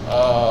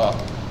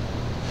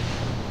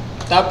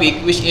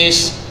topic, which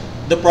is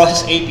the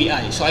process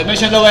API. So, I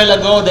mentioned a while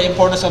ago the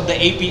importance of the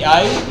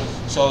API.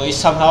 So, it's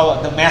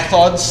somehow the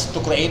methods to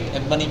create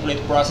and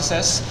manipulate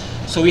processes.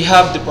 So, we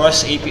have the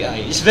process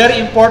API. It's very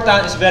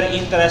important, it's very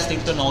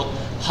interesting to note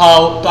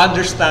how to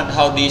understand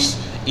how this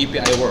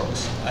API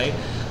works. Right?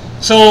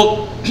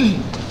 So,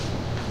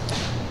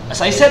 as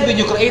I said, when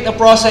you create a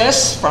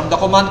process from the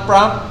command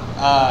prompt,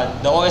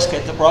 the OS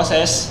creates the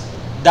process,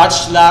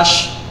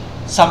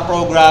 / some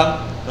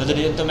program, loaded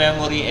it into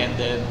memory, and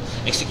then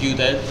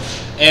executed.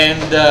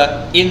 And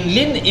in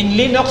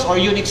Linux or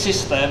Unix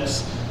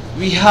systems,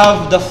 we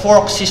have the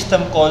fork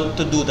system call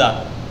to do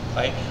that.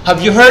 Okay?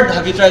 Have you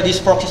tried this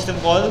fork system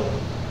call?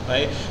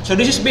 Okay? So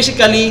this is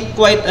basically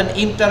quite an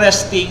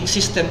interesting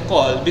system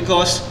call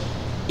because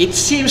it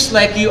seems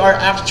like you are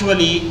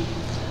actually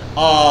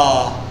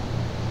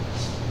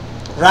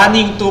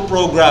running two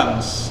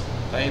programs,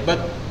 okay?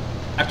 But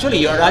actually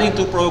you are running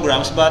two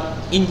programs, but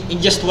in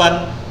just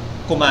one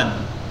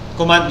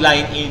command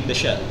line in the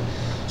shell.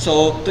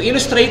 So to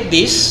illustrate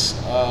this,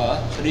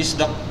 so this is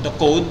the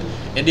code,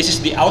 and this is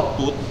the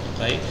output.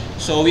 Okay,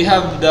 so we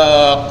have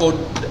the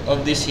code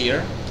of this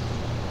here.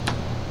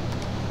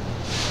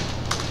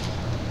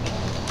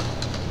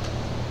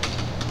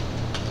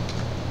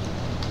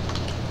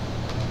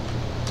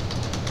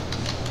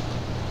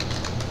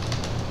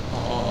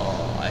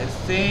 I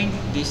think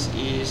this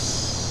is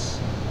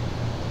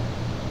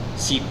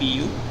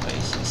CPU. Okay,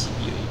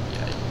 CPU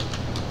API.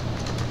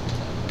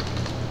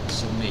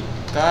 So make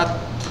cat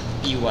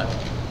P1.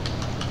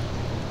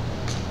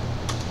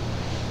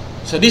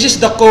 So this is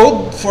the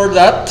code for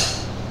that.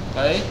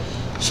 Okay.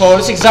 So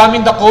let's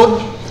examine the code.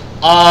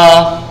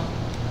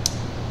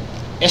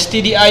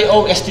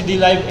 stdio,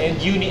 stdlib, and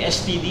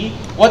unistd.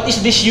 What is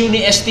this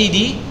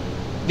unistd?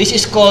 This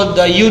is called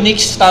the Unix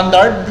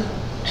standard.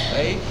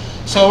 Okay.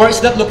 So where is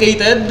that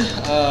located?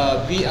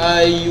 vi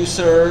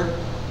user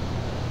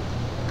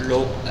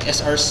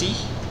src.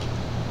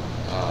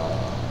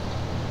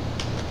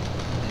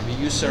 Maybe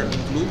user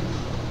include.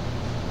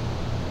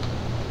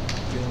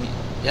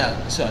 Yeah,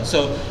 so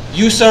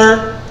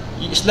user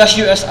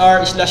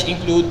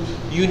 /usr/include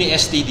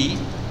unistd.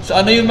 So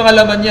ano yung mga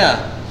laman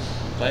niya?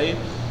 Okay.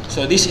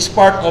 So this is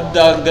part of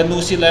the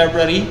GNU-C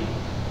library.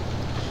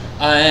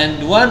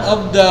 And one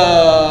of the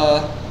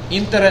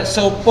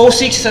so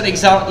POSIX is an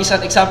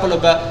example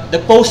of the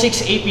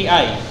POSIX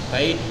API.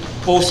 Okay?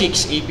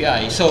 POSIX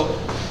API. So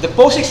the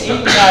POSIX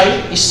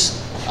API is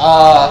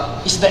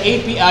is the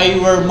API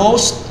where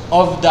most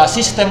of the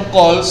system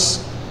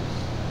calls,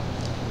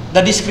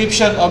 the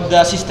description of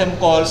the system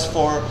calls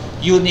for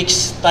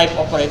Unix type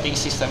operating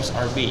systems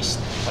are based.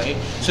 Okay?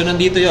 So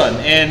nandito yon.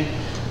 And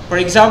for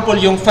example,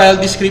 yung file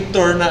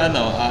descriptor na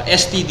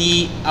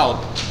std out.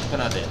 Ito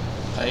natin.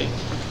 Okay?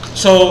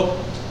 So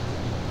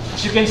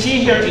as you can see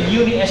here in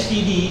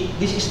UniSTD,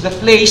 this is the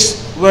place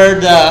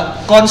where the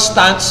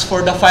constants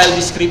for the file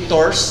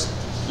descriptors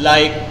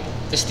like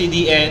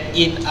std and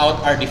in out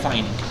are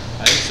defined.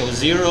 Okay? So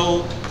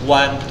 0,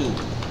 1, 2.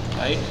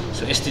 Okay?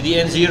 So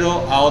stdn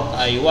 0, out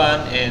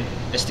I1, and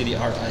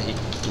stdr I2.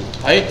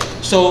 Okay?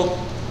 So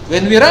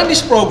when we run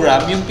this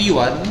program, yung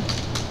P1,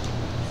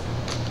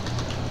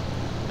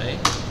 okay,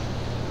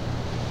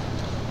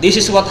 this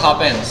is what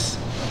happens.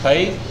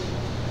 Okay?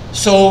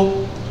 So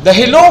the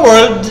hello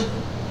world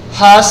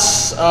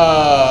has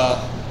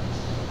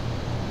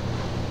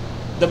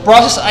the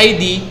process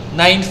ID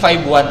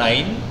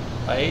 9519.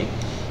 Okay?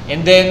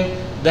 And then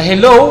the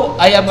hello,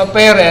 I am a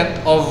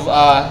parent of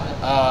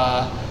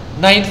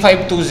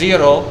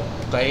 9520.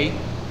 Okay?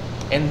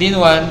 And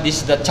then this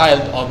is the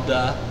child of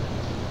the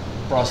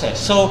process.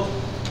 So,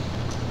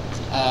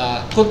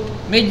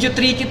 medyo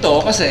tricky to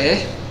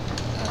kasi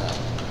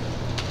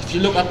if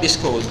you look at this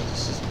code.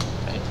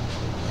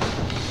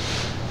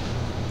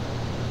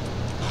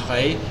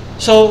 Okay?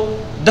 So,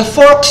 the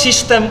fork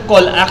system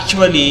call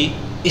actually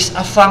is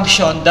a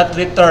function that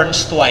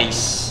returns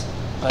twice.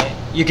 Okay?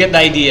 You get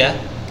the idea?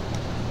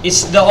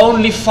 It's the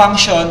only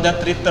function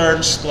that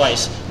returns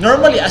twice.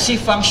 Normally, a C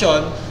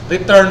function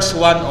returns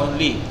one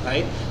only,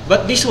 right?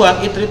 But this one,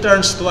 it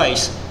returns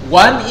twice.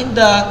 One in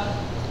the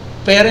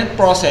parent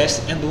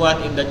process and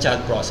one in the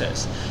child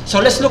process. So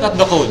let's look at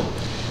the code.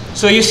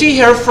 So you see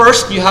here,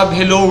 first you have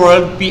hello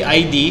world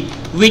PID,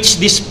 which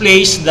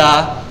displays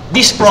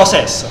this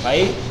process.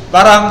 Okay?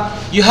 Parang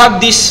you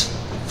have this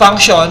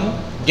function,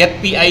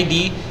 get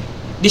PID.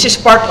 This is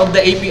part of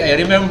the API.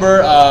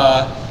 Remember,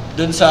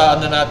 dun sa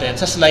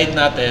sa slide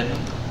natin,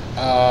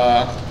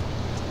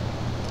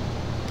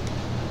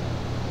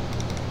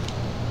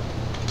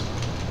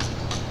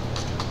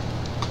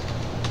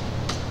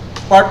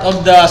 part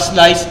of the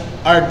slides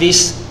are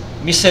this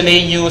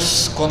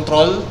miscellaneous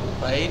control,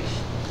 right?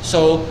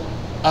 So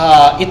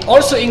it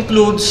also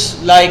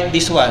includes like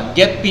this one,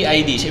 get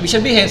PID. So, ibig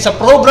sabihin, sa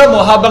program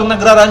mo habang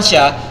nagra-run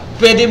siya,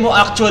 pwede mo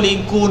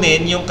actually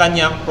kunin yung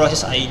kanyang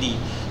process ID.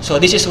 So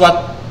this is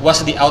what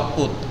was the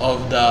output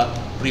of the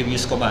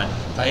previous command.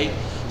 Okay?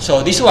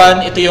 So this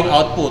one, ito yung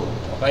output.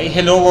 Okay?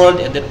 Hello world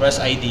and then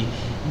process ID.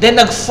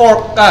 Then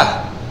nag-fork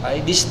ka.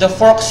 Okay? This is the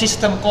fork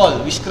system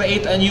call, which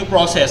create a new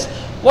process.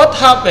 What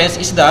happens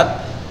is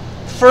that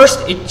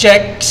first it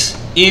checks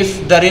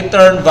if the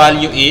return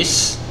value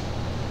is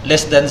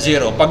less than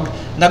 0. Pag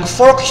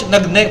nag-fork,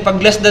 pag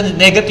less than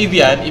negative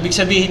yan, ibig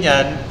sabihin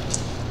yan,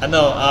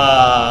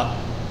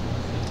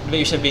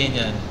 ibig sabihin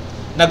yan,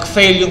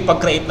 nag-fail yung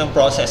pag-create ng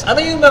process.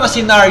 Ano yung mga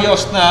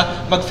scenarios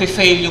na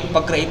mag-fail yung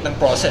pag-create ng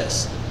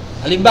process?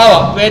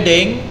 Halimbawa,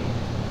 pwedeng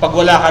pag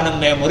wala ka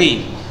ng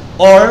memory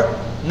or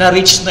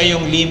na-reach na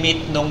yung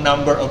limit ng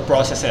number of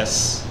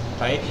processes.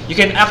 Okay? You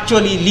can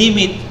actually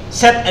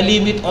set a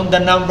limit on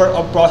the number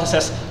of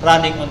processes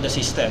running on the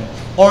system.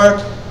 Or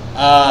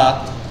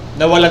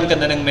nawalan ka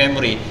na ng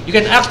memory. You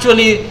can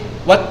actually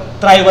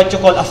try what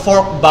you call a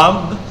fork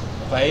bomb.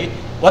 Okay?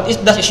 What it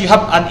does is you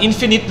have an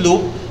infinite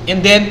loop,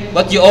 and then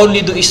what you only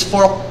do is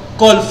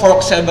call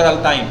fork several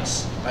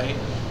times. Okay?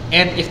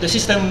 And if the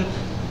system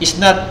is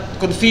not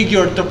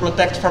configured to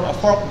protect from a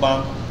fork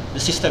bomb, the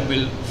system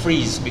will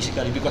freeze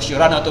basically because you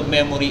run out of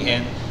memory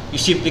and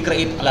you simply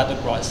create a lot of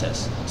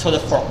processes. So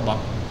the fork bomb.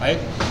 Right?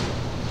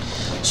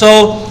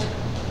 So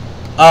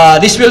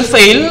this will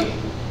fail.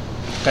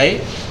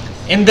 Okay?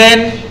 And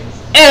then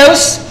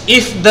else,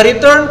 if the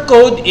return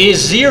code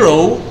is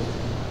 0,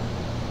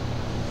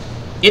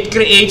 it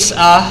creates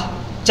a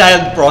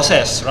child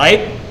process,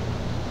 right?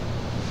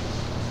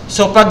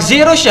 So pag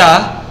 0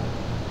 siya,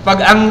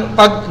 pag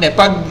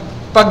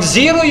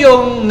 0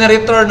 yung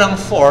na-return ng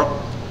fork,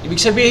 ibig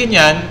sabihin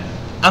yan,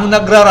 ang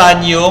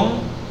nagra-run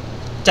yung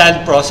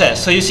child process.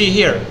 So you see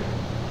here,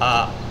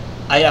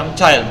 I am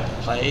child,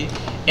 okay?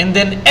 And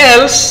then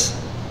else,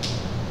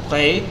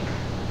 okay,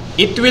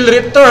 it will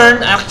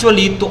return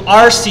actually to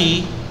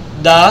RC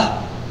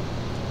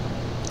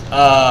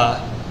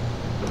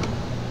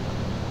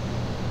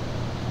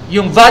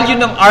yung value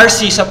ng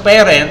RC sa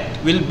parent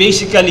will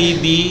basically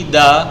be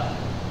the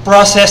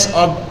process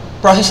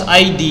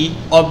ID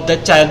of the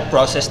child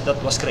process that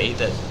was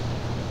created.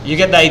 You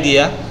get the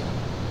idea?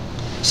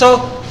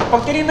 So,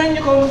 pag tinignan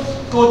nyo kung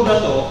code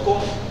na to,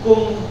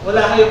 kung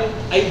wala kayong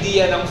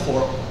idea ng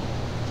fork,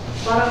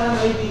 parang ang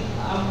idea,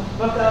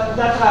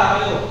 magtataka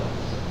kayo.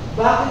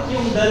 Bakit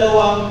yung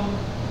dalawang,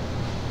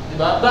 di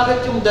ba?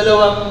 Bakit yung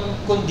dalawang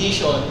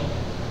condition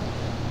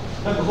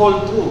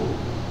nag-hold true?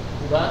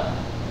 Di ba?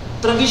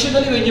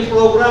 Traditionally, when you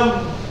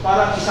program,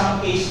 parang isang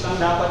case lang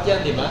dapat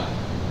yan, di ba?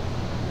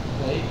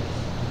 Okay?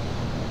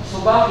 So,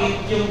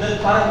 bakit yung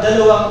parang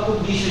dalawang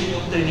condition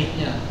yung trinit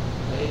niya?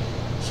 Okay?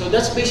 So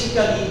that's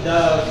basically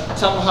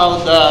somehow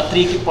the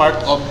tricky part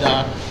of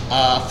the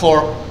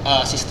fork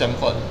system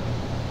call.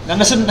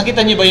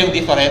 Nakita niyo ba yung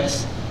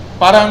difference?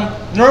 Parang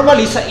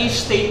normally sa if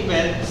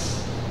statements,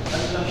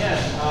 ano lang yan,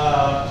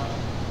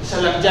 isa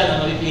lang dyan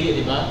ang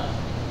malipili, di ba?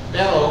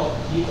 Pero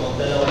dito,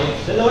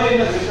 dalawa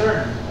yung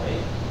nag-return.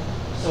 Okay?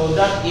 So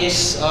that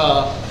is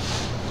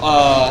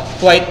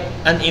quite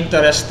an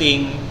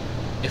interesting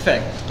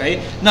effect. Okay?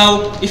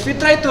 Now, if we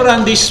try to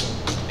run this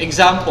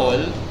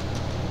example,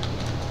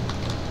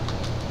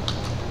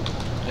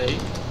 okay,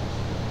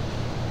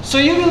 so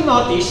you will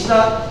notice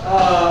that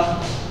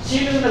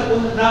sino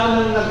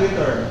naunang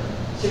nag-return?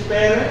 Si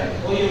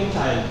parent o yung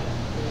child?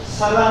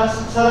 Sa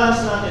runs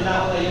natin,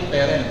 nauna yung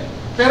parent.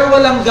 Pero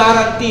walang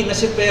guarantee na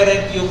si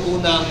parent yung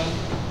unang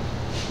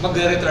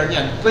mag-return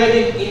yan.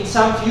 Pwede in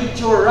some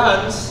future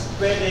runs,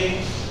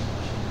 pwede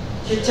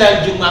si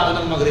child yung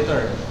maunang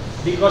mag-return.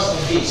 Because of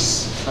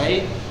this.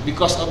 Okay?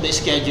 Because of the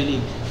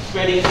scheduling.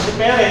 Pwede ito si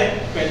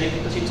parent, pwede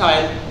ito si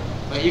child.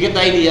 Okay? You get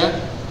the idea?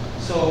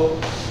 So,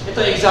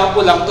 ito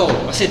example lang to.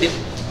 Kasi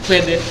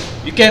pwede,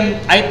 you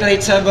can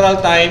iterate several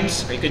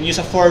times. You can use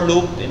a for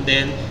loop and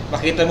then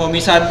makita mo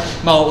minsan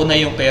mauuna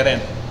yung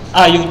parent.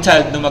 Yung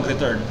child na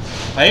mag-return.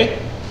 Okay?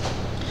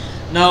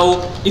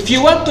 Now, if you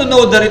want to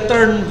know the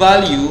return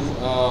value,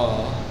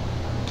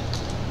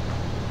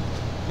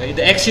 okay,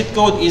 the exit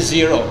code is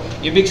 0.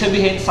 Ibig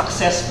sabihin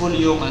successful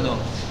yung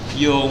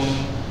yung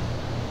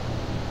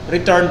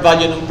return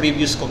value ng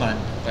previous command.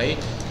 Okay?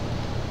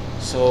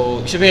 So,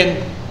 ibig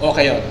sabihin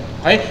okay yun.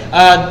 Okay?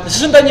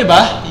 Susundan niyo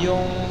ba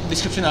yung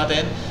description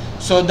natin?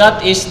 So,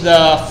 that is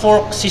the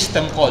fork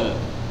system call.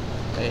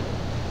 Okay?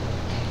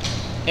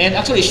 And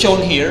actually,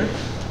 shown here.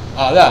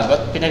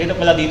 But pinakita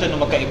pala dito na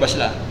magkaiba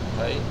sila.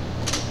 Okay?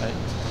 Okay?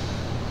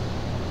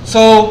 So,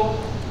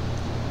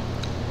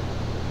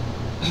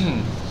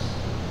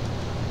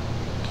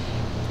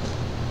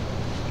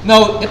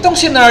 now, itong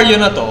scenario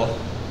na to,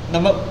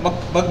 na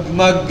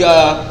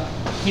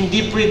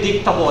hindi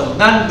predictable,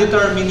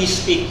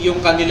 non-deterministic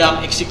yung kanilang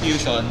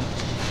execution,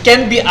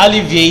 can be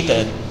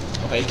alleviated,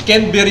 okay,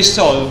 can be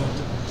resolved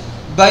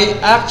by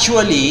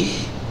actually,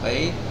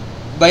 okay,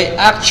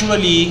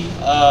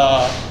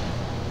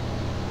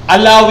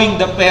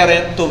 allowing the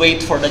parent to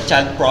wait for the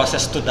child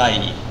process to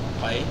die.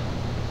 Okay?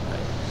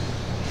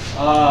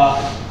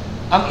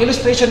 Ang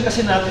illustration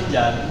kasi natin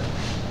dyan,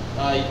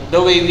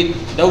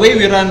 the way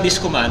we run this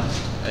command,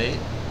 okay?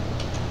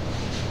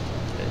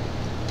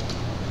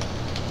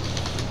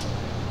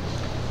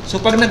 So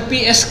pag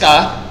nag-PS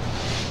ka,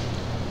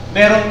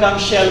 meron kang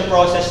shell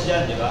process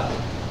dyan, di ba?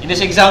 In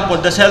this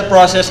example, the shell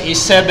process is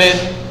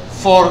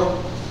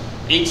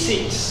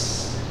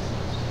 7486.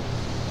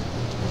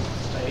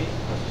 Okay?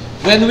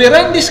 When we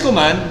run this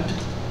command,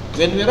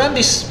 when we run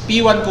this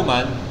P1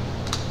 command,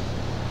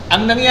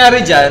 ang nangyari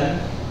dyan,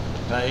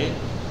 okay,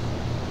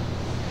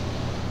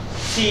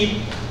 si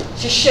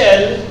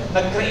shell,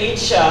 nag-create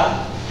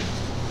siya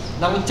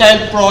ng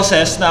child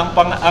process na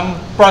ang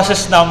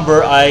process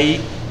number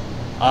ay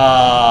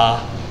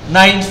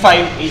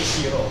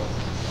 9580.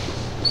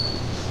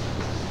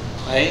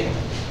 Okay?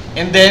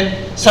 And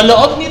then, sa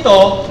loob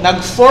nito,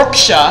 nag-fork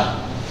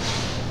siya.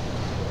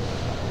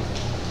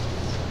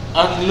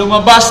 Ang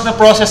lumabas na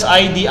process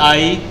ID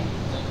ay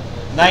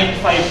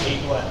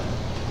 9581.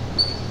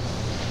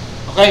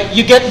 Okay?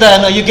 You get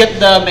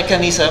the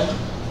mechanism.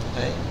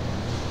 Okay?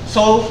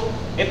 So,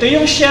 ito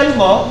yung shell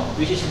mo,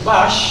 which is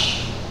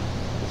bash.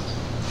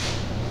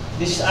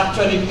 This is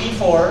actually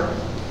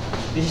P4.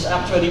 This is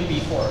actually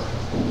P4.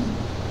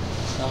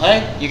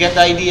 Okay? You get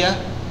the idea?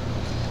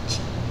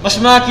 Mas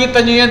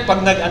makikita nyo yan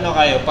pag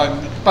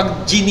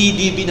pag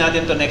GNDB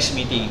natin to next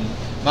meeting.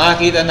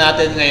 Makikita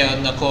natin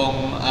ngayon na kung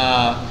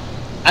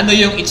ano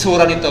yung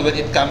itsura nito when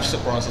it comes to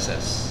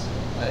processes.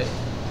 Okay?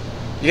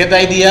 You get the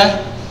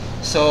idea?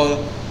 So,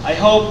 I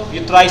hope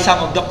you try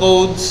some of the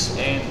codes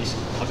and it's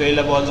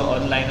available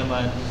online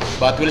naman.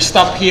 But we'll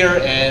stop here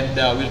and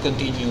we'll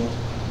continue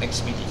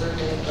next meeting. Sir,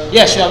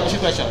 yes, you have a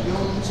question.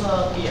 Yung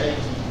sa PID,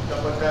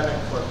 kapag ka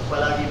nag-fork,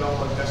 palagi bang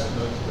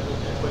magkasunod?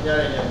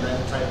 Kunyari yan,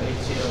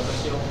 9580, tapos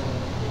yung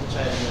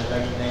child niya,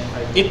 laging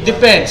 9581. It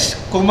depends.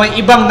 Kung may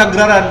ibang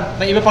nagraran,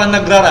 may iba pang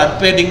nagraran,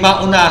 pwedeng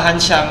maunahan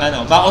siyang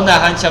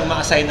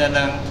ma-assign na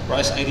ng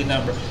process ID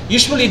number.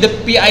 Usually, the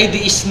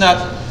PID is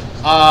not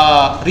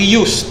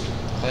reused.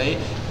 Okay?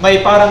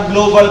 May parang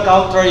global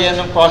counter yan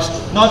ng process.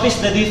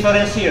 Notice the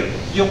difference here.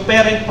 Yung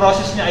parent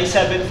process niya ay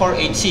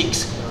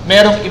 7486.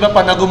 Merong iba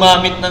pa na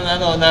gumamit ng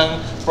ng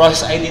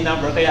process ID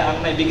number, kaya ang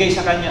naibigay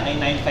sa kanya ay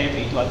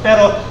 9581.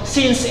 Pero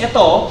since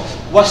ito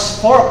was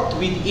forked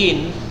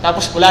within,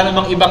 tapos wala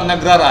namang ibang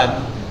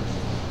nagraran,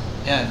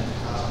 yan,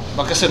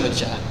 magkasunod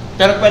siya.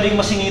 Pero pwedeng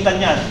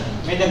masingitan yan.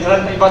 May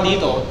nagraran na iba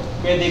dito,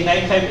 pwedeng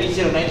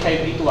 9580,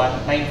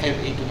 9581,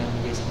 9582 na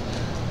bigay sa kanya.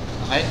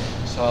 Okay?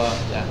 So,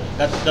 yeah,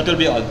 that will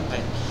be all.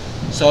 Okay.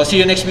 So, see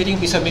you next meeting.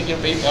 Please submit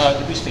your paper,